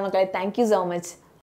ക്ലാസ്സിൽ കാണാം മക്കളെ. Thank you so much.